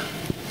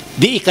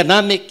 The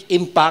economic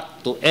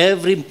impact to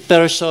every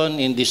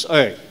person in this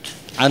earth.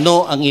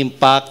 Ano ang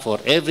impact for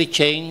every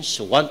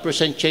change, 1%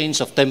 change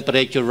of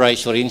temperature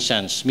rise, for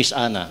instance? Miss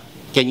Ana,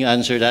 can you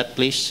answer that,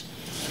 please?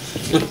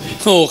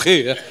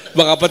 Okay.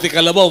 Baka pati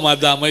kalabaw,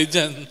 madamay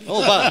dyan. Oh,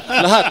 ba?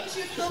 Lahat.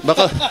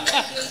 Baka...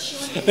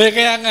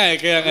 kaya nga.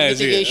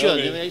 Mitigation.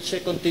 Okay. It's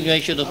a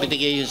continuation of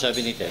mitigation,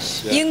 sabi ni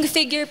Tess. Yeah. Yung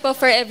figure po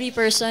for every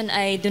person,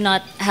 I do not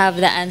have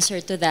the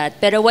answer to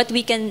that. Pero what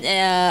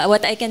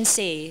I can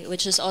say,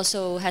 which is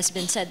also has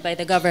been said by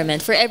the government,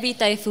 for every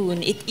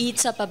typhoon, it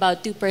eats up about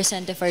 2%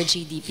 of our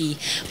GDP.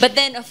 But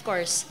then, of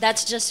course,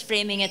 that's just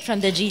framing it from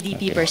the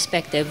GDP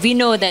perspective. We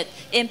know that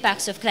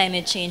impacts of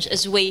climate change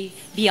is way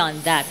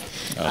beyond that.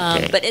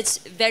 Okay. But it's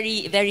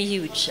very, very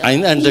huge.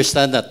 I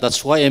understand that.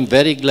 That's why I'm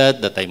very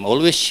glad that I'm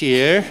always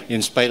here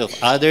in spite of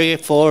other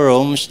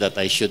forums that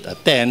I should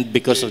attend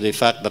because of the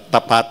fact that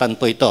tapatan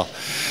po ito.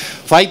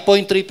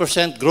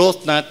 5.3%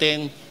 growth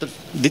natin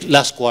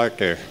last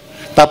quarter.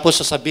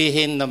 Tapos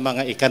sasabihin ng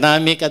mga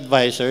economic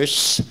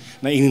advisors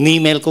na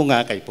in-email ko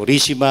nga kay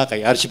Purisima,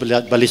 kay Archie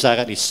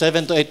Balisacan is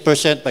 7 to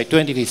 8% by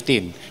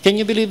 2015. Can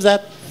you believe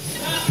that?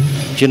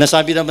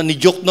 Sinasabi naman ni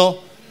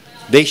Jokno,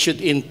 they should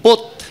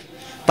input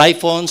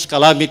typhoons,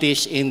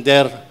 calamities in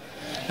their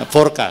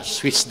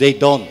forecast, which they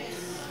don't.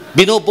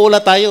 Binubula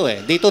tayo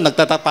Dito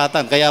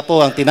nagtatapatan. Kaya po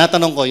ang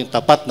tinatanong ko yung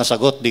tapat na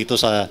sagot dito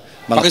sa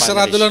mga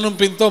Pakisarado lang ng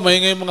pinto,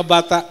 maingay mga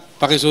bata.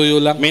 Pakisuyo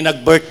lang. May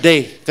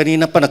nag-birthday.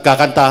 Kanina pa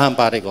nagkakantahan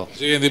pare ko.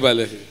 Sige, hindi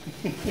bale.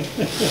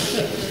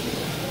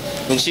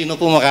 Kung sino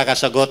po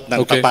makakasagot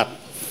ng tapat.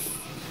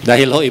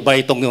 Dahil iba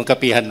itong yung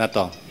kapihan na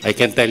to. I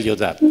can tell you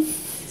that.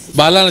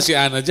 Bahala na si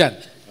Ana dyan.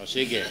 O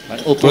sige.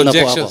 Upo na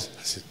po ako.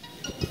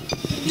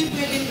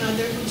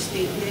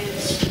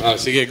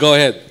 Sige, go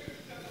ahead.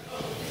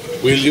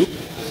 Will you?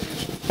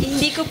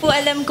 Hindi ko po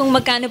alam kung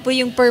magkano po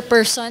yung per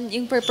person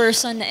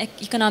na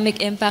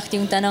economic impact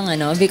yung tanong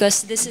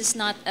because this is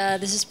not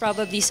this is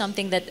probably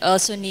something that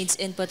also needs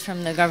input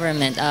from the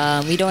government.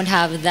 We don't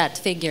have that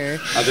figure.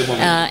 At the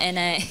moment.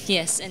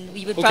 And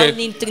we would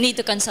probably need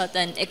to consult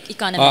an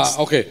economist.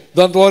 Okay.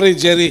 Don't worry,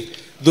 Jerry.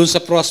 Doon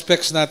sa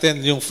prospects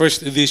natin, yung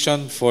first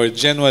edition for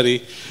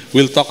January,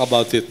 we'll talk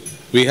about it.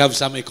 We have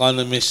some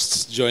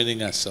economists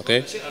joining us,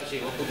 okay?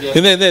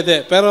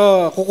 Hindi.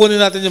 Pero kukunin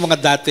natin yung mga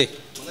dati.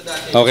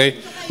 Okay?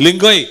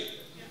 Linggoy,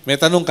 may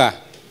tanong ka.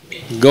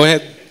 Go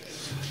ahead.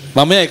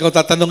 Mamaya, ikaw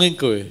tatanungin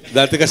ko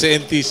Dati ka sa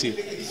NTC.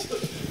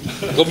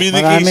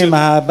 Communication. Marami,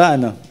 mahaba,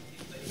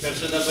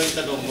 Personal ba yung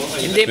tanong mo?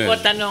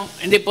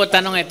 Hindi po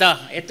tanong ito.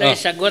 Ito ay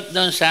sagot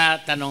doon sa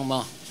tanong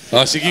mo.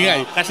 Sige nga.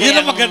 Yun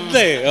ang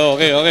maganda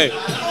Okay.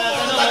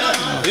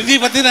 Hindi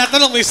pa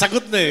tinatanong, may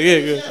sagot na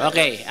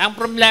Okay. Ang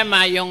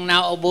problema, yung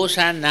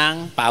nauubusan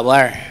ng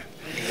power.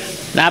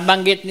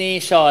 Nabanggit ni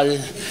Sol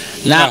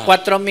na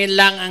 4,000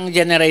 lang ang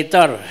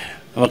generator.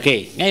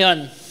 Okay.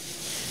 Ngayon,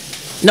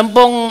 nung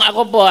pong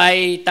ako po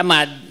ay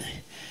tamad,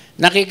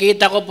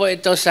 nakikita ko po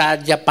ito sa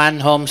Japan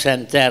Home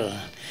Center.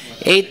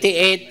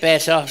 88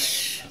 pesos.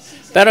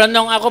 Pero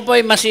nung ako po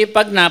ay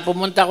masipag na,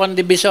 pumunta ko ng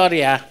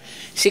Divisoria,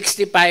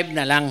 65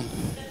 na lang.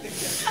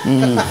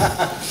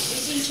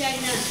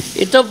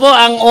 Ito po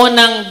ang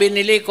unang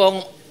binili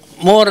kong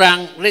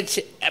murang,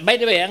 by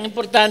the way, ang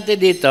importante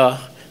dito,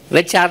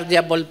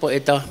 rechargeable po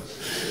ito.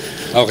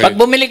 Okay. Pag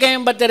bumili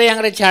kayong bateryang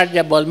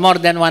rechargeable,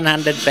 more than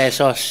 100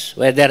 pesos.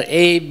 Whether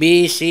A,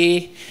 B,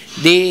 C,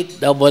 D,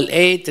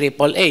 AA,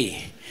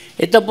 AAA.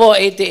 Ito po,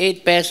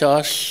 88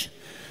 pesos.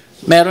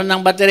 Meron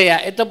ng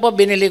baterya. Ito po,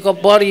 binili ko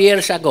 4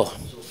 years ago.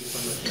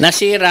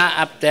 Nasira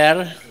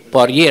after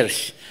 4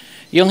 years.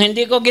 Yung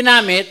hindi ko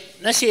ginamit,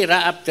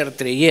 nasira after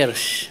 3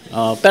 years.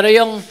 Pero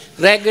yung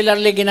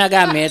regularly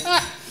ginagamit,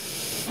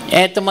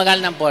 tumagal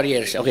ng 4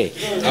 years. Okay.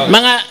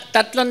 Mga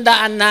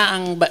 300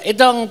 na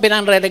itong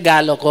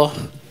pinangre-regalo ko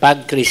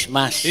pag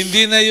Christmas.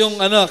 Hindi na yung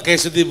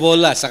queso di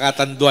bola sa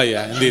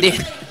Katanduay. Hindi na.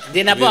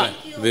 Hindi na po.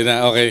 Hindi na,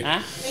 okay. Ha?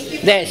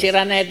 Hindi,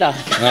 sira na ito.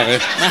 Okay.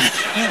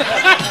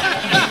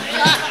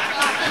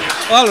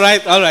 All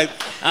right.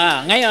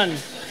 Ngayon,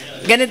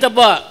 ganito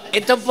po.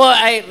 Ito po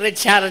ay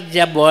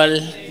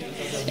rechargeable.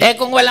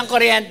 Kung walang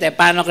kuryente,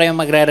 paano kayo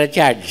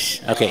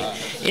magre-recharge? Okay.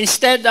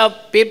 Instead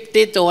of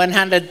 50 to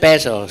 100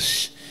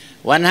 pesos,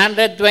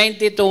 120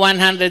 to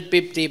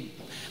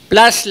 150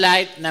 plus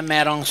light na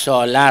merong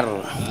solar.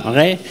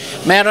 Okay?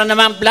 Meron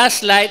naman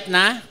plus light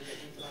na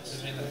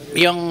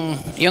yung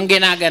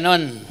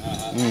ginaganon.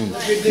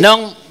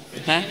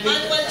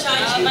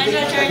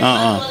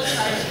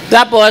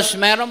 Tapos,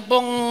 meron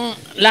pong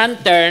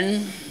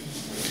lantern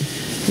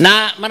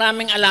na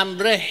maraming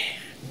alambre.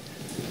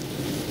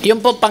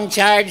 Yung po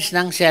pang-charge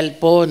ng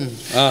cellphone.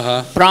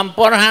 From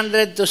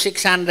 400 to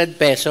 600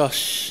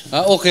 pesos.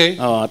 Okay.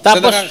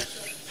 Tapos,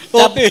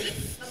 okay.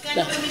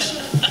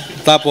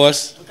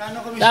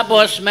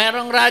 Tapos,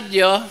 merong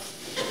radyo.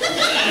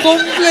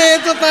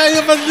 Kompleto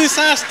tayo pag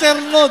disaster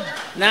mode.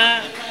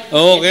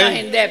 Okay. Ito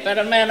hindi,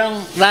 pero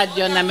merong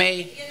radyo na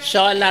may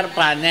solar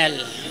panel.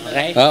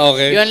 Okay?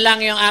 Okay. Yun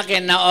lang yung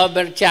akin na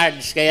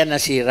overcharge, kaya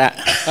nasira.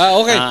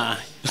 Okay.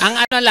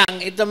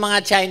 Ang itong mga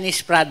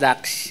Chinese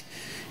products,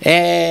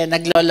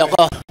 naglolo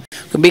ko.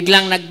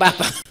 Biglang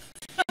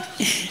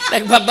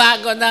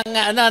nagbabago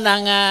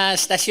ng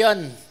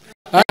stasyon.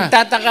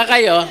 Nagtataka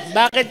kayo,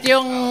 bakit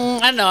yung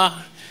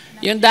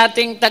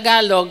dating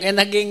Tagalog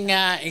naging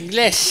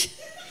English?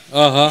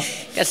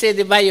 Kasi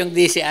 'di ba yung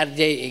DCRJ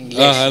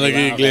English?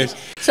 Naging English.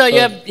 So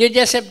you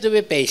just have to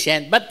be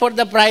patient. But for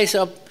the price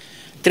of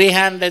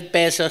 300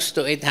 pesos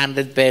to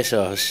 800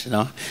 pesos,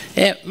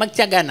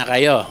 magtiyaga na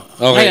kayo.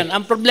 Okay. Ngayon,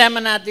 ang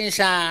problema natin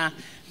sa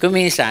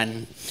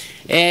kuminsan,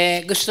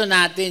 gusto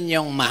natin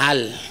yung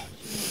mahal.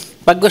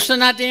 Pag gusto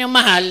natin yung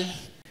mahal,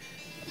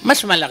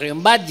 mas malaki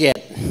yung budget.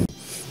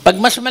 Pag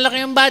mas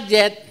malaki yung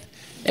budget,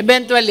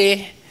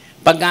 eventually,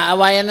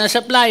 pag-aawayan ng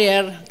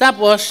supplier,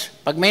 tapos,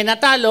 pag may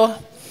natalo,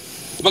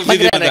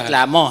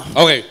 magre-reklamo.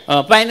 Okay.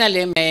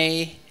 Finally,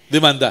 may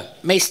demanda.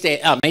 May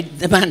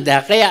demanda,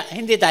 kaya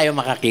hindi tayo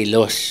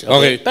makakilos.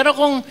 Okay. Pero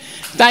kung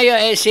tayo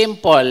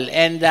simple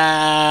and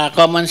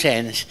common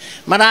sense,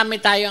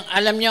 marami tayong,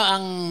 alam nyo,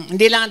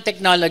 hindi lang ang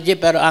technology,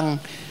 pero ang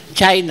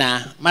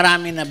China,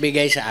 marami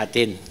nabigay sa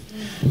atin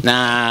na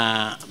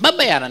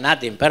babayaran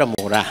natin, pero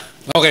mura.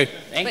 Okay.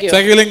 Thank you.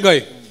 Thank you,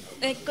 Linggoy.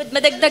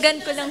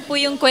 Madagdagan ko lang po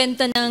yung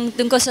kwento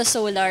tungkol sa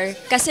solar.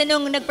 Kasi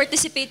nung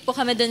nag-participate po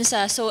kami dun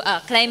sa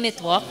Climate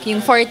Walk,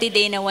 yung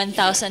 40-day na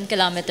 1,000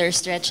 kilometer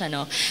stretch,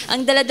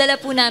 ang daladala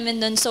po namin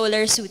dun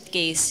solar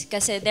suitcase.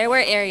 Kasi there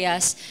were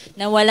areas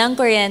na walang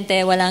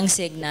kuryente, walang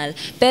signal,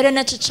 pero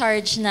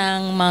na-charge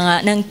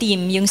ng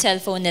team yung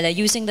cellphone nila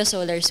using the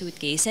solar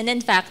suitcase. And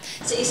in fact,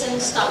 sa isang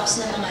stops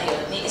na mga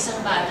yun, may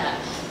isang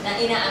bata na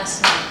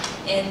ina-asthma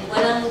and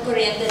walang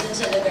kuryente dun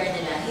sa lugar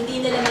nila.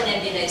 Hindi nila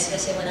ma-nebulize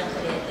kasi walang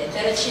kuryente.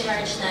 Pero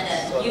chinarge na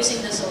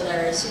using the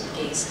solar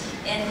suitcase.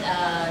 And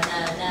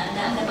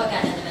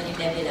napagana naman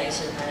yung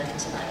nebulizer para dun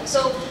sa bata.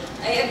 So,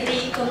 I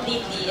agree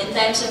completely in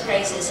times of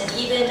crisis. And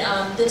even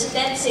dun sa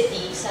tent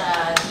city,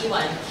 sa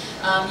D1,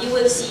 you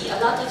will see a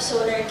lot of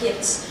solar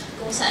kits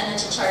kung saan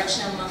na-charge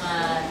ng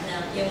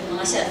yung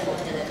mga cellphone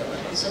nila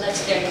doon. So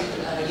that's very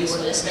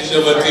useful,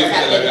 especially for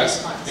rapid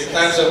response. In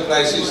times of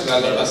crisis,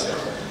 lalabas.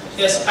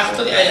 Yes,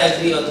 actually, I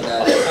agree on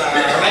that.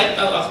 Right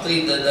now,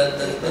 actually,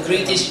 the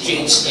greatest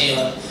change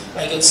ngayon,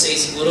 I could say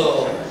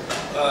siguro,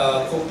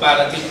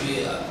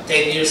 comparatively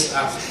 10 years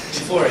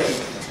before.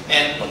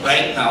 And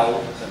right now,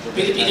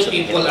 Filipino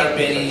people are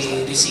very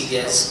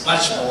resilient,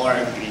 much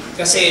more.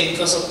 Kasi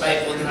because of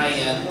Typhoon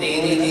Haiyan, they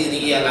really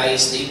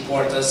realize the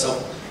importance of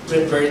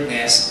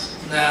preparedness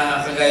na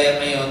kagaya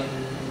ngayon,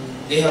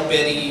 they have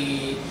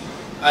very,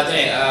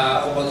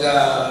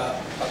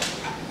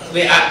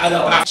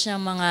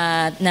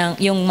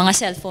 yung mga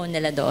cellphone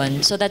nila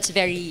doon. So that's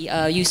very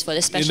useful,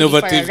 especially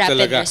innovative for rapid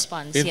talaga.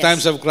 response. In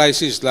times of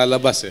crisis,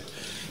 lalabas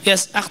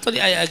Yes,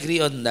 actually, I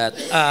agree on that.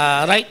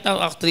 Right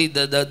now, actually,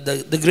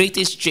 the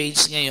greatest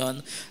change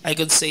ngayon, I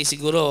could say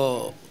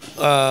siguro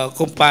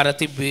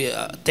comparatively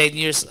 10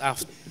 years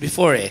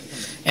before.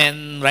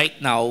 And right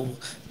now,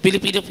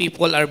 Filipino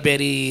people are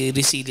very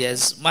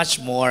resilient, much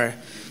more.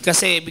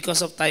 Kasi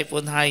because of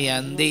Typhoon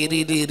Haiyan, they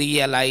really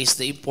realize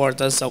the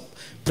importance of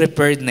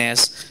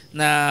preparedness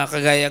na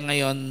kagaya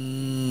ngayon,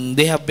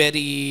 they have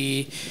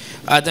very,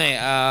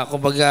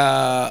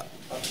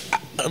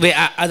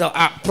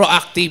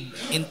 proactive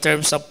in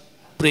terms of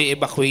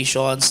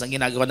pre-evacuations na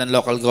ginagawa ng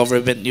local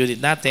government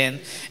unit natin,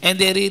 and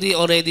they really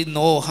already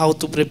know how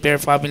to prepare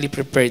family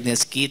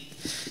preparedness kit.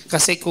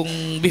 Kasi kung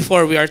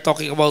before we are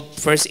talking about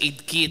first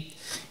aid kit,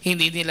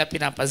 hindi nila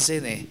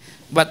pinapansin eh.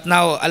 But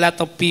now, a lot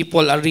of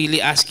people are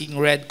really asking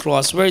Red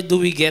Cross, where do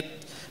we get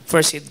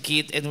first aid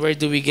kit, and where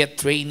do we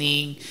get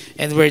training,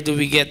 and where do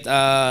we get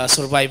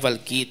survival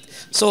kit?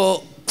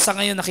 So, sa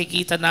ngayon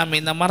nakikita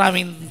namin na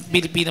maraming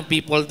Filipino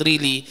people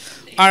really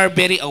are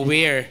very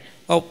aware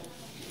of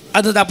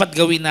ano dapat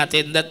gawin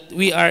natin, that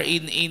we are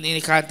in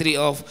a country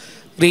of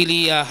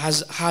really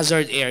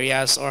hazard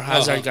areas or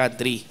hazard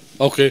country.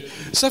 Okay.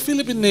 Sa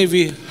Philippine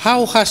Navy,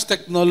 how has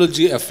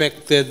technology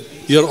affected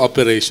your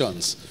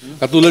operations?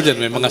 Katulad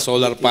yan, may mga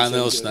solar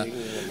panels na.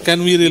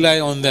 Can we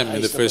rely on them in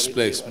the first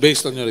place,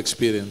 based on your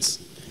experience?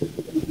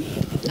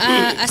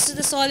 As to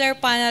the solar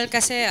panel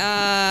kasi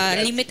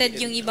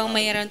limited yung ibang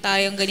mayroon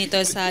tayong ganito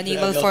sa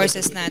naval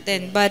forces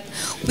natin. But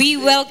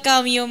we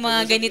welcome yung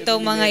mga ganito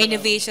mga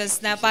innovations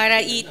na para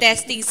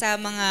i-testing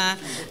sa mga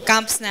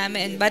camps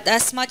namin. But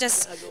as much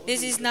as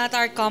this is not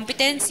our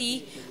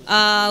competency,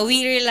 we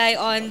rely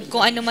on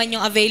kung ano man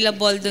yung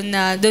available dun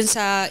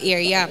sa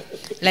area.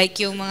 Like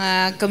yung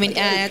mga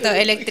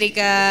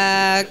electric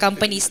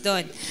companies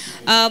doon.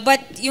 But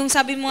yung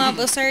sabi mo nga,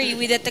 sir,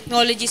 with the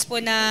technologies po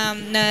na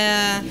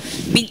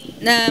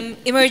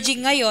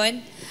emerging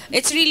ngayon,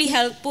 it's really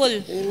helpful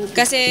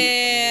kasi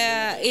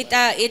it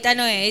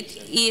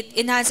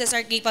enhances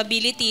our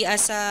capability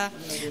as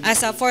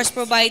a force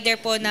provider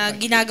po na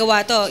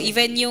ginagawa to.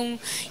 Even yung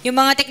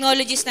mga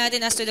technologies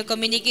natin as to the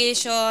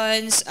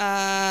communications,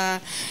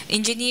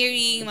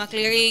 engineering,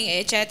 clearing,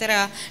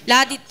 etc.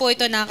 Lahat po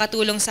ito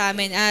nakakatulong sa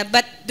amin.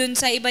 But dun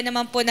sa iba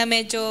naman po na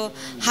medyo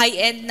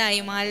high-end na,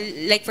 yung mga,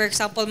 like for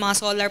example, mga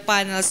solar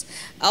panels,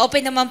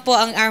 open naman po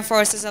ang Armed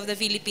Forces of the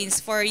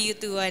Philippines for you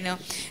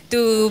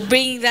to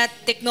bring that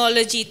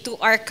technology to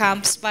our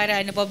camps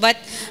para but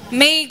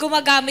may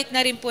gumagamit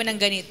na rin po ng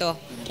ganito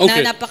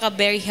na napaka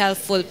very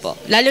helpful po.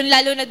 Lalo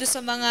na doon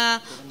sa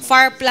mga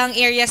far-flung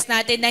areas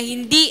natin na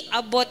hindi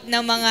abot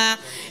ng mga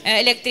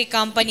electric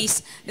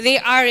companies. They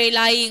are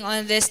relying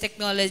on these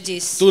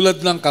technologies.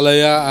 Tulad ng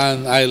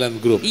Kalayaan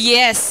Island Group.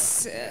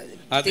 Yes.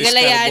 At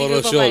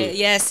Scarborough Shoal.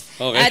 Yes.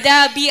 Okay. The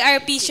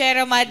BRP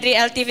Sierra Madre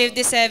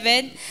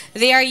LT-57,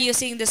 they are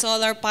using the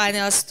solar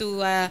panels to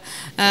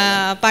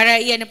para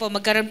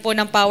magkaroon po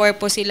ng power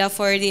po sila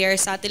for their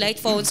satellite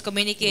phones,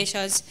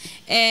 communications,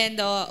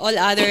 and all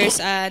others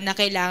na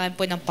kailangan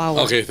po ng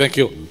power. Okay, thank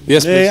you.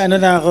 Yes, please. Ano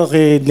na ako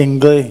kay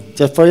Linggoy.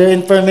 Just for your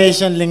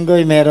information,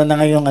 Linggoy, meron na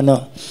ngayong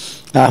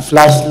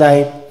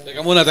flashlight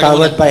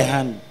powered by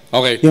hand.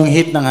 Okay. Yung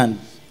heat ng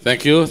hand.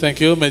 Thank you, thank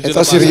you. Medyo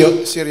ito,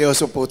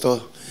 seryoso po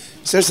to.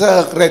 Sir,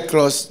 sa Red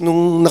Cross,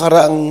 nung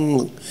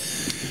nakaraang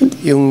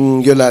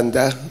yung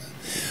Yolanda,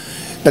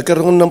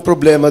 nagkaroon ng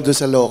problema doon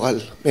sa local.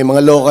 May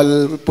mga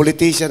local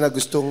politician na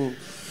gustong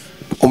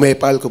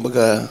umepal,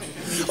 kumbaga.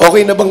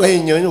 Okay na ba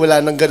ngayon yun?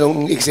 Wala nang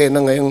ganong eksena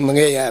ngayong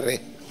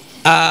nangyayari?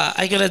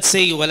 I cannot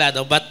say wala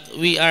no, but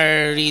we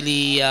are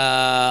really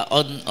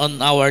on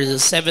our 7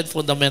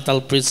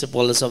 fundamental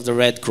principles of the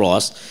Red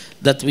Cross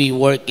that we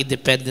work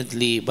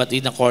independently but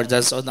in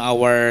accordance on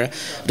our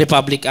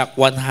Republic Act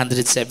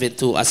 172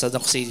 as an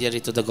auxiliary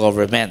to the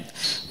government.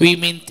 We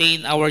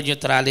maintain our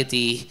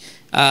neutrality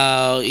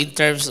in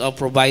terms of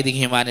providing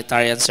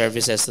humanitarian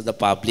services to the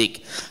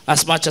public.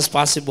 As much as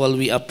possible,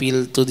 we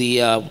appeal to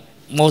the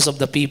most of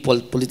the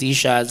people,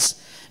 politicians,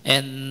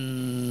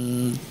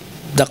 and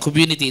the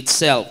community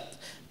itself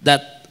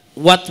that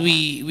what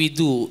we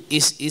do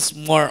is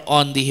more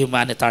on the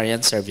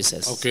humanitarian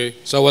services. Okay.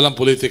 So walang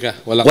politika?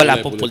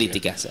 Wala pong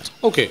politika, sir.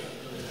 Okay.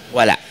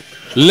 Wala.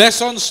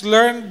 Lessons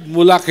learned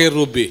mula kay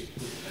Ruby.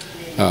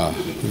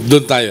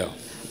 Doon tayo.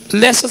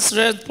 Lessons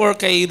learned for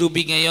kay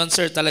Ruby ngayon,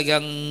 sir,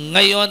 talagang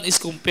ngayon is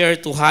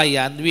compared to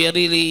Haiyan. We are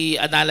really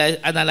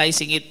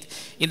analyzing it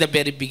in the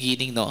very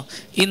beginning, no?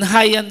 In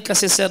Haiyan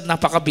kasi, sir,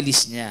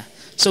 napakabilis niya.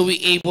 So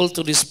we able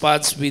to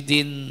respond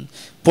within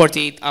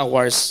 48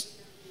 hours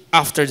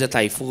after the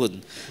typhoon.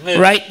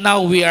 Right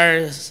now, we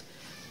are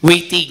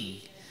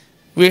waiting.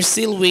 We're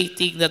still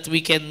waiting that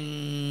we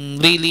can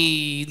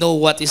really know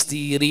what is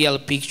the real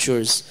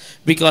pictures.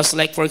 Because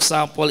like for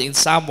example, in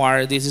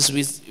Samar, this is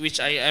which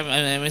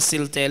I'm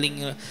still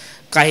telling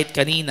kahit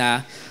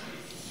kanina,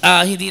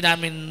 hindi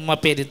namin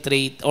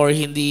ma-penetrate or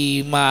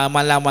hindi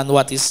malaman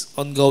what is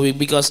ongoing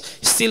because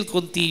still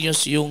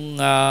continuous yung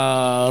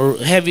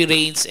heavy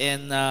rains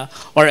and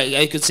or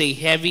I could say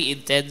heavy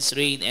intense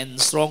rain and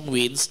strong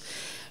winds,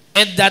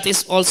 and that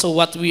is also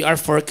what we are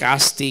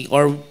forecasting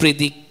or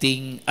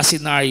predicting a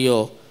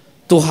scenario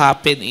to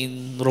happen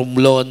in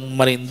Romblon,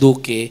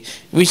 Marinduque,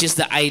 which is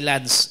the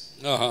islands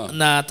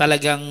na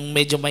talagang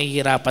medyo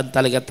mahihirapan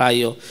talaga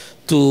tayo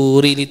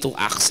to really to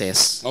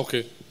access.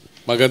 Okay.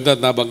 Maganda,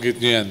 nabanggit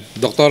nyo yan.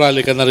 Dr.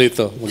 Ali ka na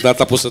rito.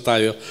 Magtatapos na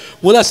tayo.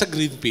 Mula sa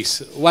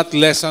Greenpeace, what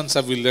lessons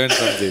have we learned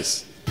from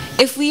this?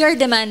 If we are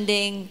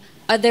demanding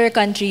other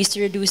countries to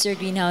reduce their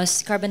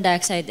greenhouse carbon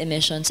dioxide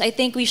emissions, I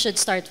think we should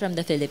start from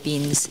the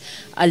Philippines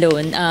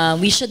alone.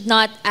 We should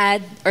not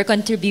add or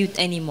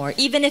contribute anymore.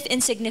 Even if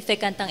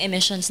insignificant ang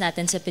emissions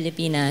natin sa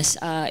Pilipinas,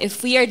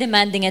 if we are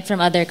demanding it from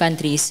other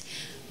countries,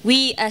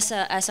 we as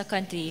a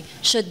country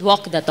should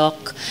walk the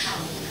talk.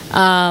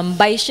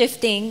 By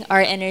shifting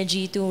our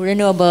energy to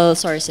renewable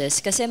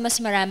sources. Kasi mas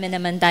marami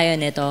naman tayo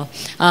nito.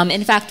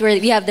 In fact,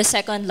 we have the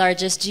second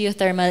largest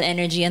geothermal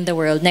energy in the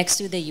world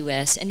next to the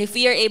US. And if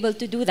we are able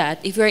to do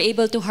that, if we are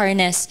able to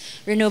harness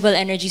renewable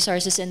energy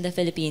sources in the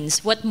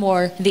Philippines, what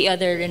more the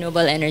other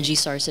renewable energy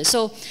sources?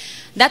 So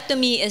that to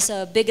me is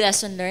a big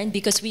lesson learned,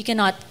 because we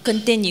cannot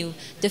continue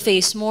to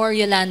face more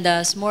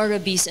Yolandas, more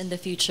Rubis in the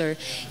future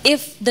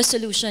if the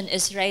solution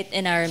is right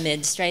in our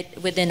midst, right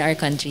within our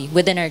country,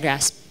 within our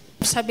grasp.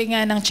 Sabi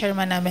nga ng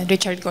chairman namin,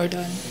 Richard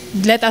Gordon,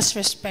 let us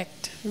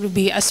respect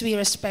Ruby as we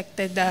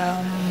respected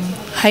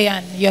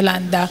Hayan,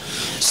 Yolanda.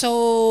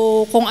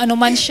 So kung ano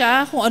man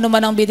siya, kung ano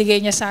man ang binigay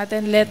niya sa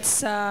atin,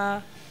 let's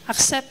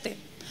accept it.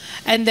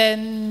 And then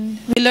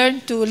we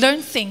learn to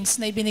learn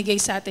things na ibinigay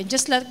sa atin,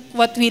 just like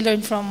what we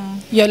learned from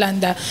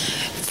Yolanda.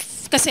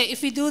 Kasi if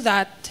we do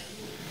that,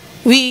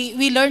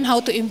 we learn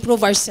how to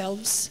improve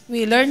ourselves,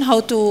 we learn how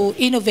to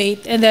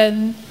innovate, and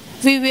then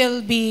we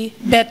will be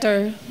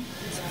better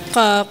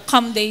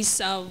come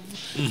days of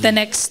the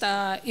next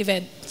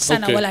event.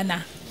 Sana Okay. wala na.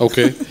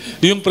 Okay.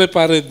 Yung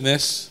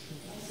preparedness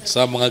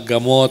sa mga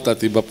gamot at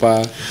iba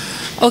pa.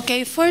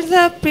 Okay, for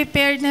the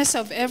preparedness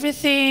of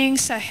everything,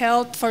 sa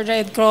health, for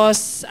Red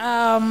Cross,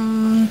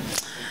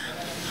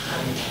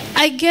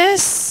 I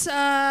guess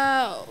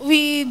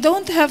we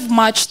don't have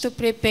much to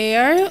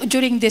prepare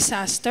during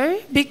disaster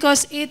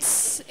because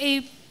it's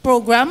a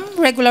program,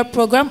 regular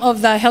program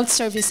of the health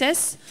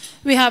services.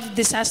 We have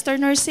disaster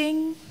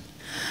nursing,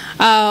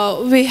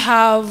 we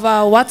have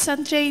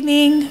Watson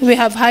training, we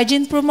have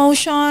hygiene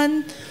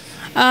promotion.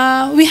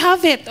 We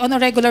have it on a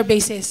regular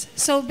basis.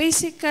 So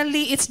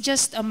basically, it's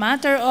just a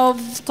matter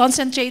of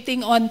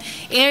concentrating on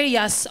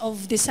areas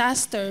of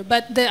disaster,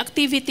 but the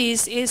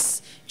activities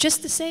is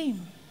just the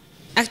same.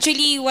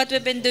 Actually, what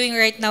we've been doing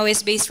right now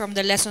is based from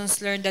the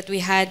lessons learned that we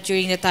had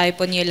during the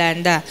Typhoon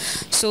Yolanda.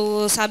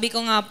 So sabi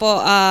ko nga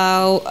po,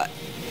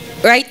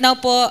 right now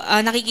po,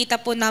 nakikita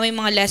po namin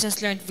mga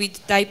lessons learned with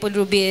Typhoon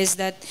Ruby is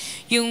that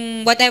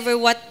yung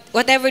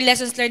whatever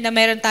lessons learned na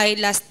meron tayo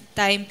last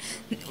time,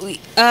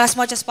 as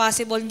much as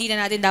possible, hindi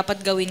na natin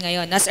dapat gawin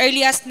ngayon. As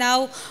early as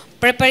now,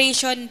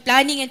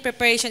 planning and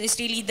preparation is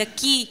really the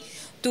key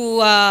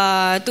to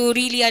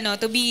really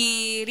to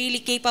be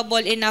really capable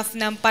enough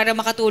na para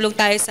makatulong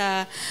tayo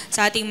sa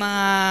ating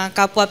mga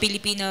kapwa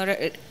Pilipino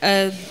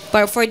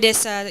for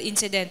this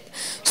incident.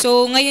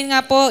 So ngayon nga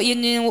po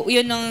yun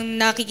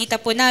ang nakikita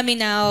po namin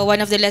na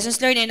one of the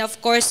lessons learned, and of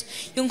course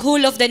yung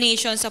whole of the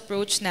nation's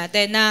approach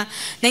natin na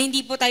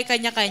hindi po tayo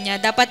kanya-kanya.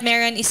 Dapat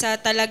meron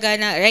isa talaga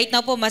na right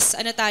now po mas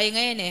tayo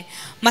ngayon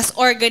mas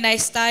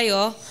organized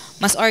tayo.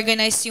 Mas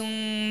organized yung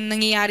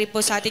nangyayari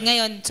po sa atin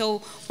ngayon.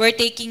 So, we're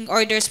taking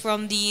orders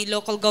from the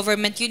local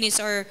government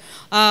units, or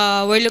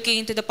we're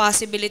looking into the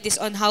possibilities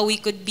on how we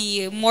could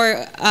be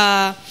more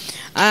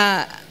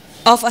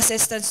of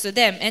assistance to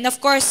them. And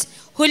of course,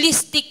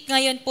 holistic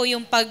ngayon po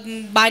yung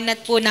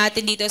pagbanat po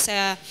natin dito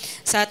sa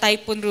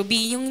Typhoon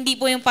Ruby. Yung hindi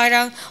po yung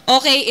parang,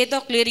 okay, ito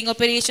clearing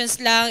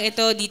operations lang,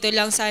 ito dito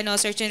lang sa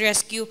search and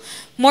rescue.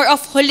 More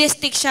of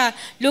holistic siya,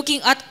 looking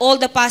at all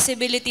the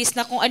possibilities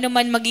na kung ano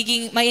man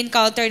may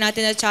encounter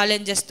natin na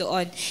challenges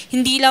doon.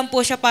 Hindi lang po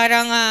siya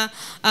parang,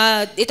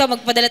 ito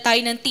magpadala tayo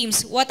ng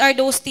teams. What are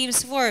those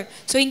teams for?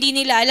 So hindi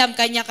nila alam,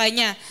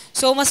 kanya-kanya.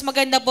 So mas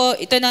maganda po,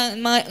 ito na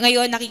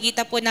ngayon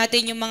nakikita po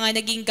natin yung mga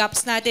naging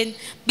gaps natin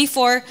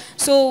before.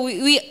 So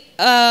we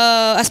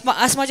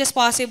as much as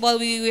possible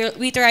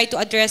we try to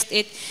address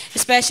it,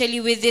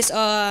 especially with this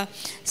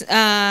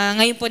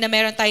ngayon po na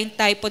meron tayong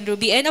Typhoon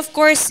Ruby. And of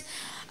course,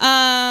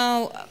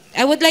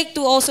 I would like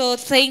to also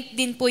thank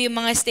din po yung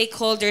mga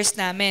stakeholders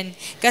namin.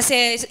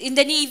 Kasi in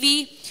the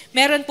Navy,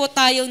 meron po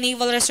tayong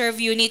Naval Reserve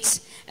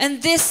Units. And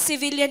these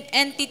civilian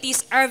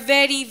entities are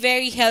very,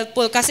 very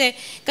helpful. Kasi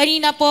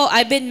kanina po,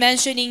 I've been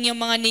mentioning yung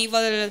mga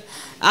naval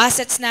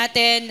assets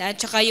natin at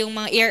saka yung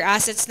mga air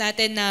assets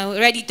natin na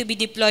ready to be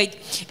deployed.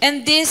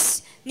 And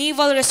these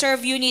Naval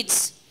Reserve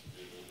Units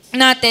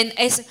natin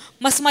is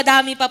mas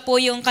madami pa po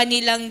yung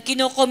kanilang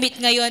kinocommit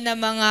ngayon na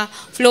mga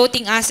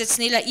floating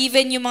assets nila.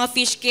 Even yung mga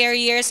fish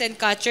carriers and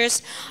catchers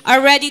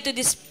are ready to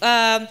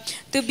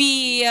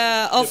be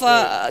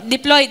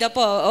deployed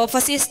of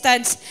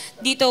assistance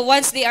dito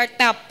once they are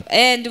tapped.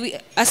 And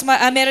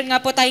meron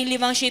nga po tayong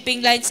 5 shipping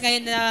lines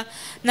ngayon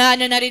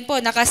na rin po,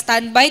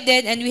 naka-standby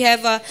din, and we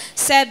have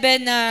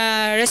 7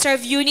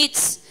 reserve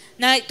units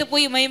na ito po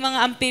yung may mga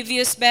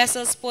amphibious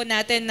vessels po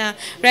natin na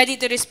ready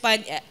to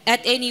respond at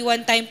any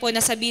one time po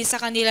na sabihin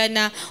sa kanila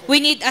na we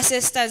need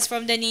assistance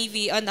from the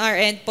Navy on our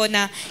end po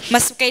na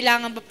mas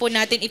kailangan pa po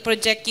natin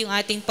i-project yung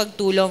ating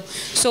pagtulong.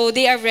 So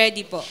they are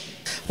ready po.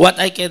 What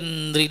I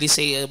can really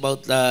say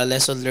about the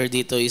lesson learned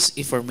dito is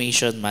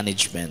information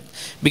management.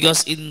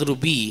 Because in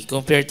Ruby,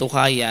 compared to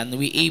Hayan,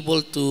 we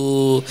able to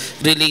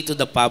relate to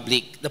the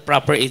public the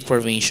proper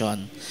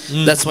information.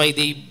 That's why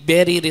they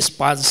very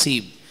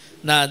responsive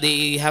na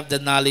they have the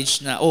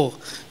knowledge na, oh,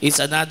 it's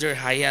another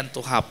Hayan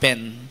to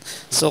happen.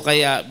 So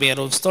kaya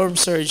merong storm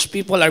surge,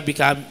 people are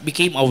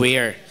became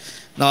aware.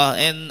 No,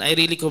 and I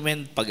really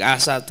commend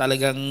Pag-asa.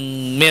 Talagang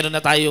meron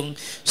na tayong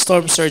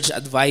storm surge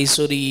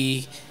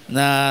advisory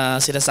na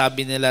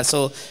sinasabi nila.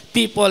 So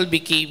people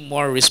became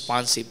more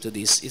responsive to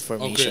this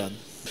information.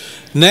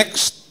 Okay.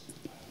 Next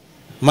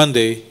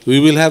Monday,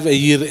 we will have a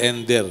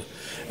year-ender,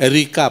 a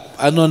recap.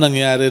 Ano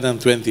nangyari ng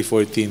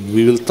 2014?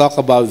 We will talk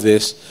about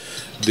this,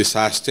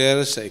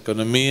 disasters,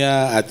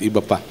 ekonomiya, at iba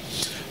pa.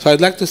 So I'd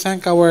like to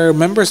thank our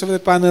members of the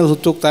panel who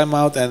took time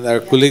out and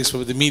our colleagues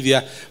from the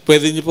media.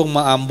 Pwede niyo pong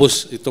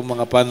maambus itong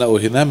mga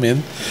panauhin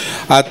namin.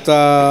 At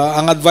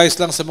ang advice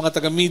lang sa mga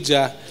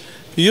taga-media,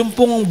 yung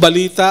pong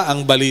balita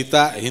ang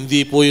balita,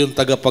 hindi po yung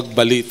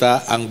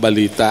tagapagbalita ang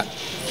balita.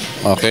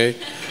 Okay?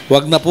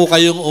 Wag na po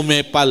kayong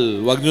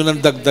umepal. Wag nyo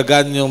nang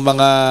dagdagan yung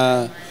mga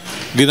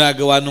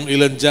ginagawa ng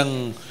ilan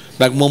dyang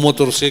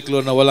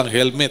nagmumotorsiklo na walang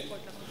helmet.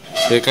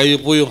 Kayo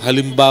po yung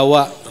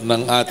halimbawa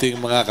ng ating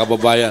mga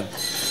kababayan.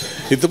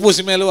 Ito po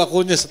si Melo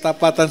Acuña sa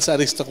Tapatan sa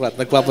Aristocrat.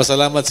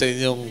 Nagpapasalamat sa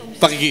inyong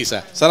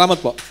pakikiisa. Salamat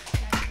po.